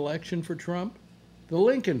lose the election for Trump? The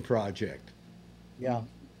Lincoln Project. Yeah.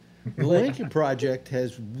 The Lincoln Project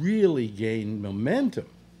has really gained momentum.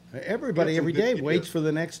 Everybody every day waits for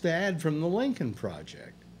the next ad from the Lincoln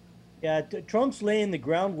Project. Yeah, Trump's laying the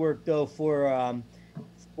groundwork, though, for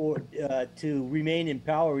to remain in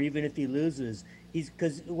power even if he loses.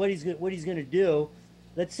 Because what he's going to do,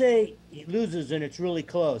 let's say he loses and it's really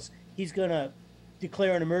close, he's going to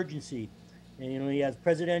declare an emergency, and you know he has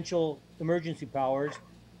presidential emergency powers.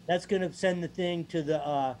 That's going to send the thing to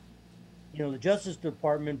the the Justice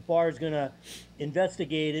Department. Barr's going to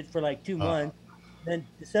investigate it for like 2 months. Then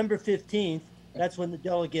December 15th, that's when the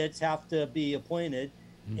delegates have to be appointed.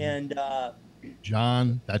 And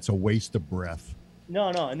John, that's a waste of breath. No,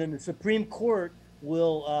 and then the Supreme Court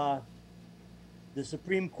will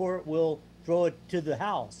throw it to the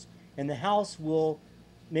House, and the House will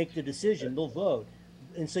make the decision. They'll vote.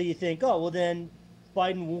 and so you think, oh, well, then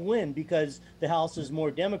Biden will win because the House is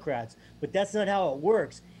more Democrats. But that's not how it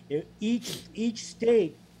works. Each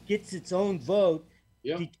state gets its own vote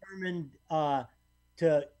determined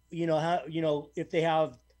to, if they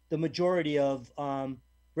have the majority of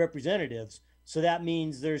representatives. So that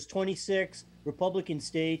means there's 26 Republican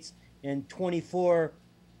states and 24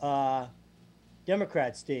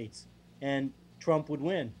 Democrat states, and Trump would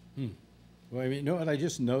win. Well, I mean, you know what I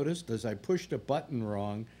just noticed is I pushed a button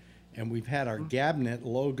wrong, and we've had our Gabnet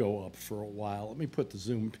logo up for a while. Let me put the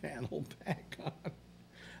Zoom panel back on.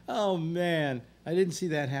 Oh, man. I didn't see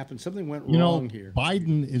that happen. Something went wrong here.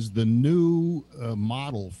 Biden is the new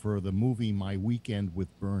model for the movie My Weekend with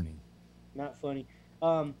Bernie. Not funny.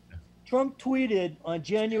 Trump tweeted on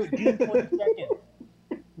June 22nd,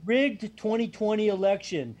 rigged 2020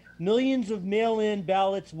 election. Millions of mail-in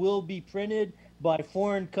ballots will be printed by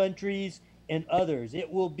foreign countries and others.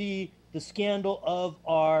 It will be the scandal of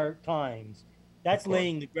our times. That's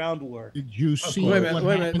laying the groundwork. Did you see wait what a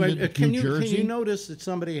minute, happened in Can New Jersey? you notice that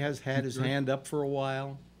somebody has had his hand up for a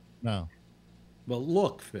while? No. Well,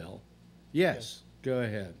 look, Phil. Yes, go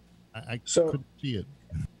ahead. I couldn't see it.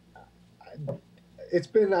 It's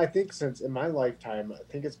been, I think, since in my lifetime,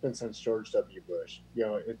 I think it's been since George W. Bush.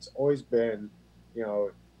 It's always been,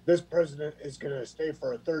 this president is going to stay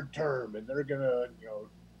for a third term, and they're going to,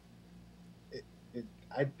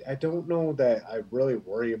 I don't know that I really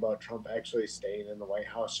worry about Trump actually staying in the White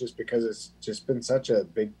House just because it's just been such a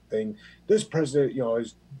big thing. This president,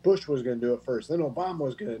 Bush was going to do it first, then Obama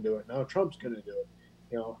was going to do it, now Trump's going to do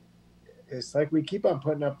it. It's like we keep on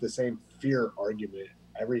putting up the same fear argument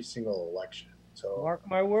every single election. So mark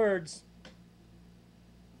my words.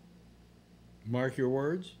 Mark your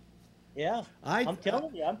words? Yeah, I'm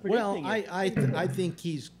telling you, I'm predicting it. I think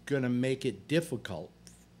he's going to make it difficult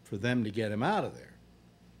for them to get him out of there.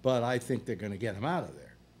 But I think they're going to get him out of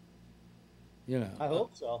there. I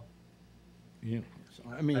hope so.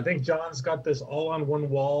 I think John's got this all on one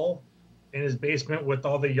wall in his basement with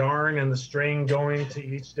all the yarn and the string going to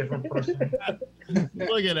each different person.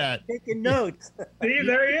 Look at that. Taking notes. See,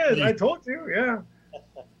 there he is. I told you, yeah.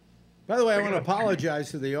 By the way, I want to apologize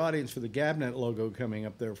to the audience for the Gabnet logo coming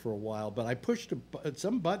up there for a while, but I pushed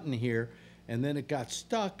some button here, and then it got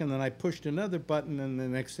stuck, and then I pushed another button, and the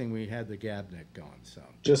next thing we had the Gabnet going. So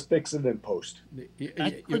just fix it in post.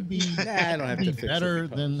 That could be I don't have to fix better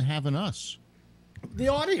it than having us. The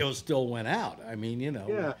audio still went out. I mean,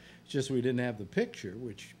 yeah. It's just we didn't have the picture,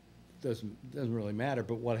 which doesn't really matter.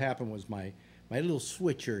 But what happened was my little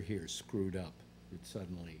switcher here screwed up. It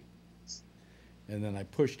suddenly, and then I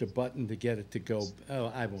pushed a button to get it to go.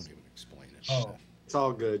 Oh, I won't even explain it. Oh. It's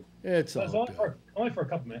all good. It's all only good. Only for a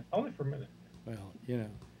couple minutes. Only for a minute. Well,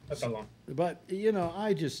 That's how long. But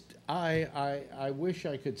I wish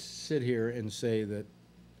I could sit here and say that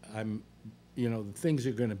I'm, things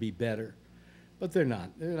are going to be better, but they're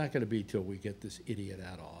not. They're not going to be till we get this idiot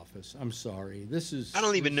out of office. I'm sorry. I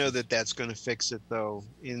don't even know that that's going to fix it, though.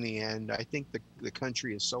 In the end, I think the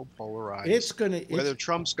country is so polarized. It's going to whether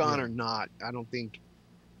Trump's gone or not. I don't think.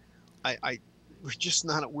 We're just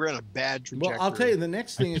not. We're in a bad trajectory. Well, I'll tell you, the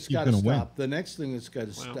next thing that's got to stop. The next thing that's got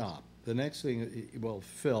to stop. The next thing. Well,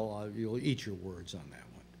 Phil, you'll eat your words on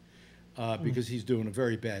that one, because he's doing a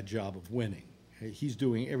very bad job of winning. He's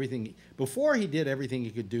doing everything. Before he did everything he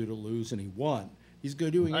could do to lose, and he won. He's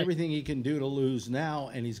doing everything he can do to lose now,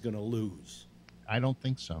 and he's going to lose. I don't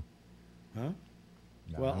think so. Huh?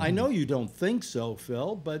 No, well, I know you don't think so,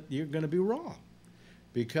 Phil, but you're going to be wrong,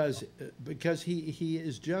 because he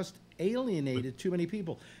is just alienated too many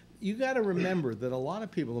people. You got to remember that a lot of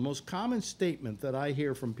people, the most common statement that I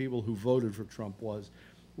hear from people who voted for Trump was,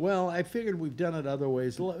 well, I figured we've done it other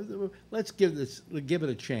ways. Let's give it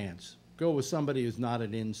a chance. Go with somebody who's not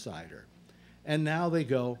an insider. And now they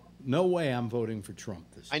go, no way I'm voting for Trump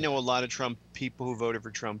this time. I know a lot of Trump people who voted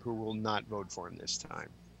for Trump who will not vote for him this time.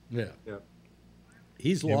 Yeah.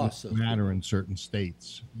 He's lost. It matter in certain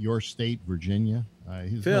states. Your state, Virginia.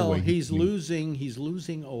 Phil, he's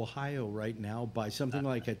losing Ohio right now by something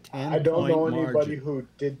like a 10-point margin. I don't know anybody who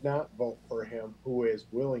did not vote for him who is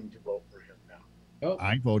willing to vote for him now. Oh.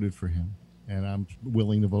 I voted for him, and I'm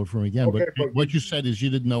willing to vote for him again. Okay, but what you said is you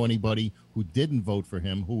didn't know anybody who didn't vote for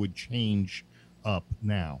him who would change up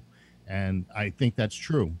now, and I think that's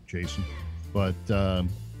true, Jason. But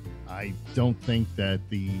I don't think that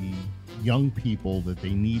the young people that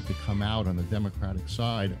they need to come out on the Democratic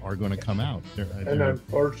side are going to come out. And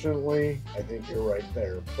unfortunately, I think you're right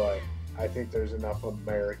there, but I think there's enough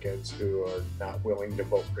Americans who are not willing to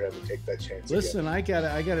vote for him and take that chance. Listen, I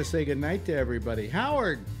gotta say goodnight to everybody.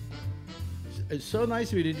 Howard, it's so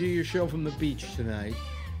nice of you to do your show from the beach tonight.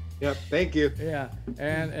 Yep, thank you. Yeah,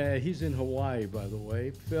 and he's in Hawaii, by the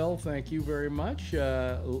way. Phil, thank you very much.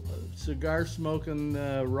 Cigar smoking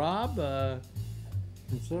Rob. I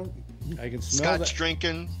can smell Scotch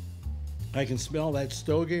drinking. I can smell that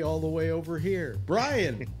stogie all the way over here.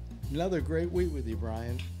 Brian, another great week with you,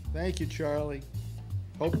 Brian. Thank you, Charlie.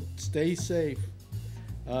 Hope stay safe.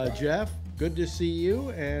 Jeff, good to see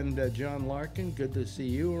you, and John Larkin, good to see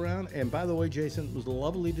you around. And by the way, Jason, it was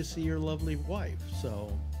lovely to see your lovely wife.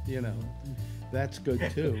 So, you know, that's good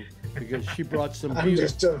too, because she brought some. I'm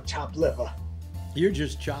just chopped liver. You're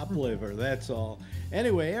just chopped liver. That's all.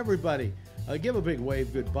 Anyway, everybody, give a big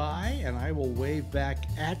wave goodbye, and I will wave back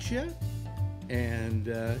at you. And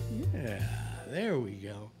yeah, there we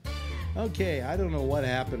go. Okay, I don't know what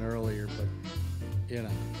happened earlier, but you know,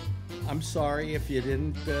 I'm sorry if you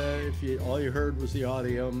didn't. All you heard was the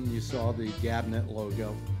audio and you saw the Gabnet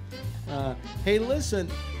logo. Hey, listen,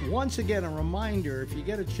 once again, a reminder, if you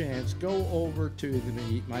get a chance, go over to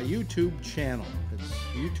my YouTube channel. It's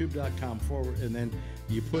youtube.com/ and then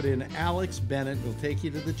you put in Alex Bennett. It'll take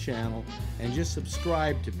you to the channel, and just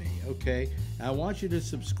subscribe to me, okay? I want you to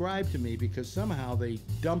subscribe to me because somehow they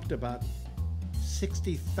dumped about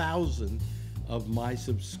 60,000 of my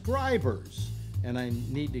subscribers, and I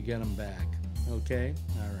need to get them back, okay?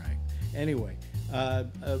 All right. Anyway,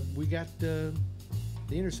 we got The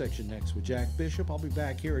Intersection next with Jack Bishop. I'll be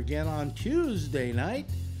back here again on Tuesday night.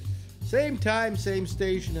 Same time, same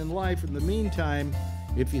station in life. In the meantime,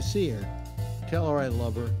 if you see her, tell her I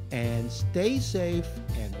love her, and stay safe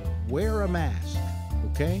and wear a mask,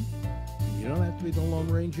 okay? You don't have to be the Lone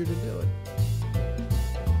Ranger to do it.